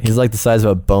did. Like, he's like the size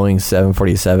of a Boeing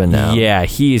 747 now. Yeah,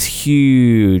 he is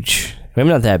huge. Maybe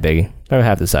not that big. Maybe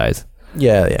half the size.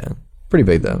 Yeah. Pretty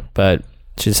big though. But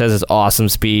she says this awesome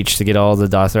speech to get all the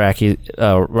Dothraki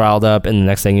riled up, and the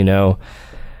next thing you know,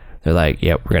 they're like,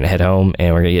 yep, we're gonna head home,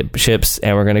 and we're gonna get ships,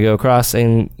 and we're gonna go across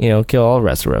and, kill all the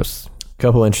rest of us. A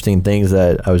couple interesting things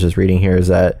that I was just reading here is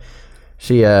that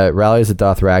she rallies the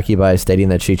Dothraki by stating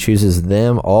that she chooses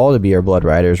them all to be her blood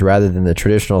riders rather than the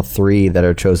traditional 3 that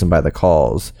are chosen by the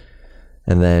calls.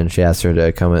 And then she asked her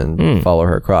to come and follow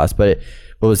her across. But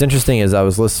what was interesting is I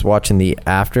was watching the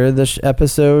after the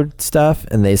episode stuff,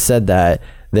 and they said that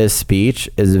this speech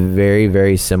is very,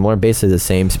 very similar, basically the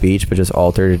same speech, but just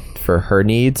altered for her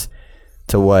needs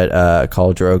to what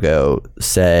Khal Drogo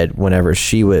said whenever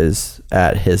she was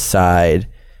at his side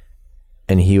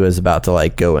and he was about to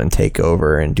like go and take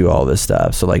over and do all this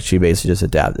stuff. So like she basically just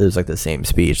adapted. It was like the same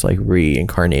speech, like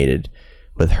reincarnated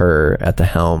with her at the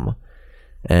helm.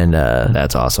 And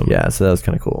that's awesome. Yeah, so that was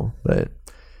kind of cool. But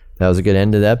that was a good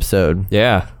end to the episode.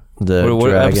 Yeah. What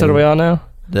dragon, episode are we on now?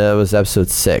 That was episode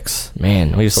 6.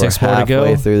 Man, we have 6 more to go.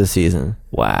 Halfway through the season.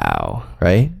 Wow.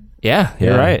 Right? Yeah,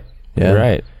 you're right. Yeah. You're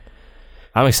right.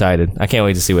 I'm excited. I can't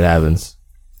wait to see what happens.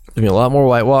 There's gonna be a lot more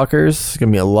White Walkers. There's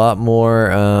gonna be a lot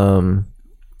more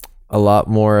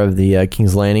of the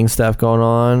King's Landing stuff going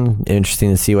on. Interesting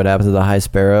to see what happens to the High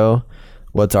Sparrow.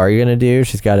 What's Arya gonna do?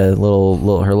 She's got her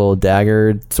little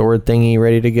dagger sword thingy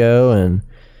ready to go, and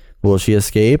will she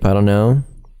escape? I don't know.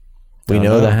 We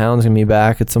know the Hound's gonna be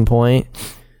back at some point.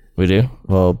 We do.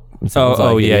 Well, that's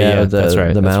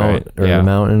right. The Mount or the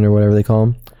Mountain or whatever they call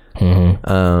them.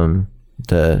 Mm-hmm.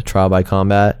 The trial by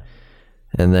combat,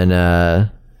 and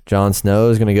then Jon Snow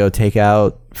is gonna go take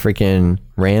out freaking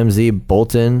Ramsay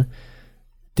Bolton,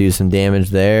 do some damage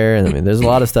there, and I mean, there's a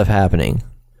lot of stuff happening.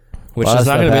 Which is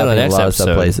not going to be in the next episode. A lot episode. of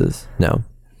stuff places. No,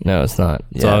 it's not.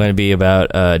 It's all going to be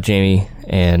about Jaime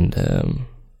and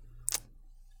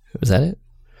was that it?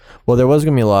 Well, there was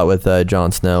going to be a lot with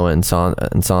Jon Snow and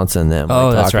Sansa and them.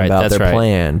 Oh, that's right. About their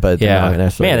plan, but man, they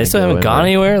still haven't gone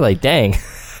anywhere. Like, dang, what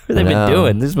have they been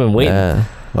doing? They've been waiting. Yeah.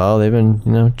 Well, they've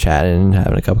been chatting,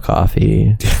 having a cup of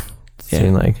coffee.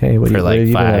 Seeing like, hey, what have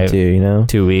you been up to?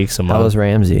 2 weeks, a month. How was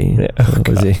Ramsay? Yeah.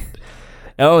 Was he?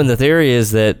 Oh, and the theory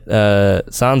is that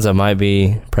Sansa might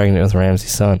be pregnant with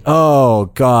Ramsay's son. Oh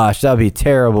gosh, that'd be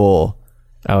terrible.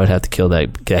 I would have to kill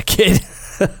that kid.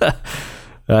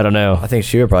 I don't know. I think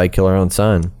she would probably kill her own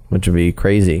son, which would be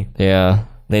crazy. Yeah,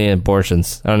 they need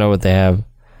abortions. I don't know what they have.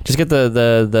 Just get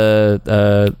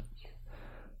the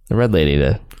red lady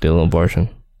to do a little abortion.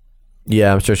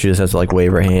 Yeah, I'm sure she just has to like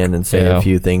wave her hand and say a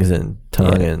few things in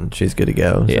tongue, and she's good to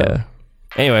go. So. Yeah.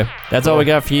 Anyway, that's all we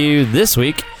got for you this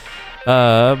week.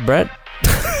 Brett.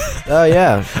 Oh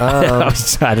yeah.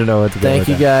 I don't know what to do. Thank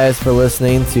you guys for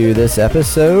listening to this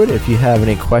episode. If you have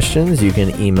any questions, you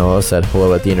can email us at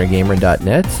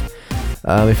hello@theinnergamer.net.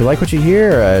 If you like what you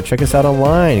hear, check us out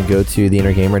online. Go to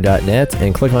theinnergamer.net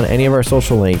and click on any of our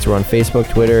social links. We're on Facebook,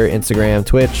 Twitter, Instagram,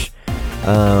 Twitch,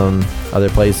 other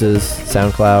places,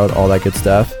 SoundCloud, all that good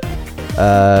stuff.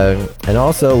 And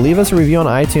also leave us a review on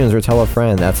iTunes or tell a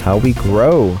friend. That's how we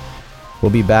grow.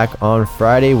 We'll be back on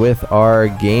Friday with our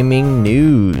gaming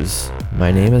news.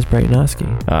 My name is Brett Noski.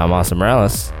 I'm Austin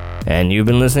Morales, and you've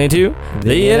been listening to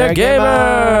The Inner Gamer.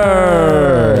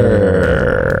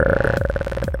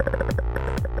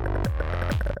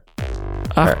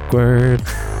 Awkward.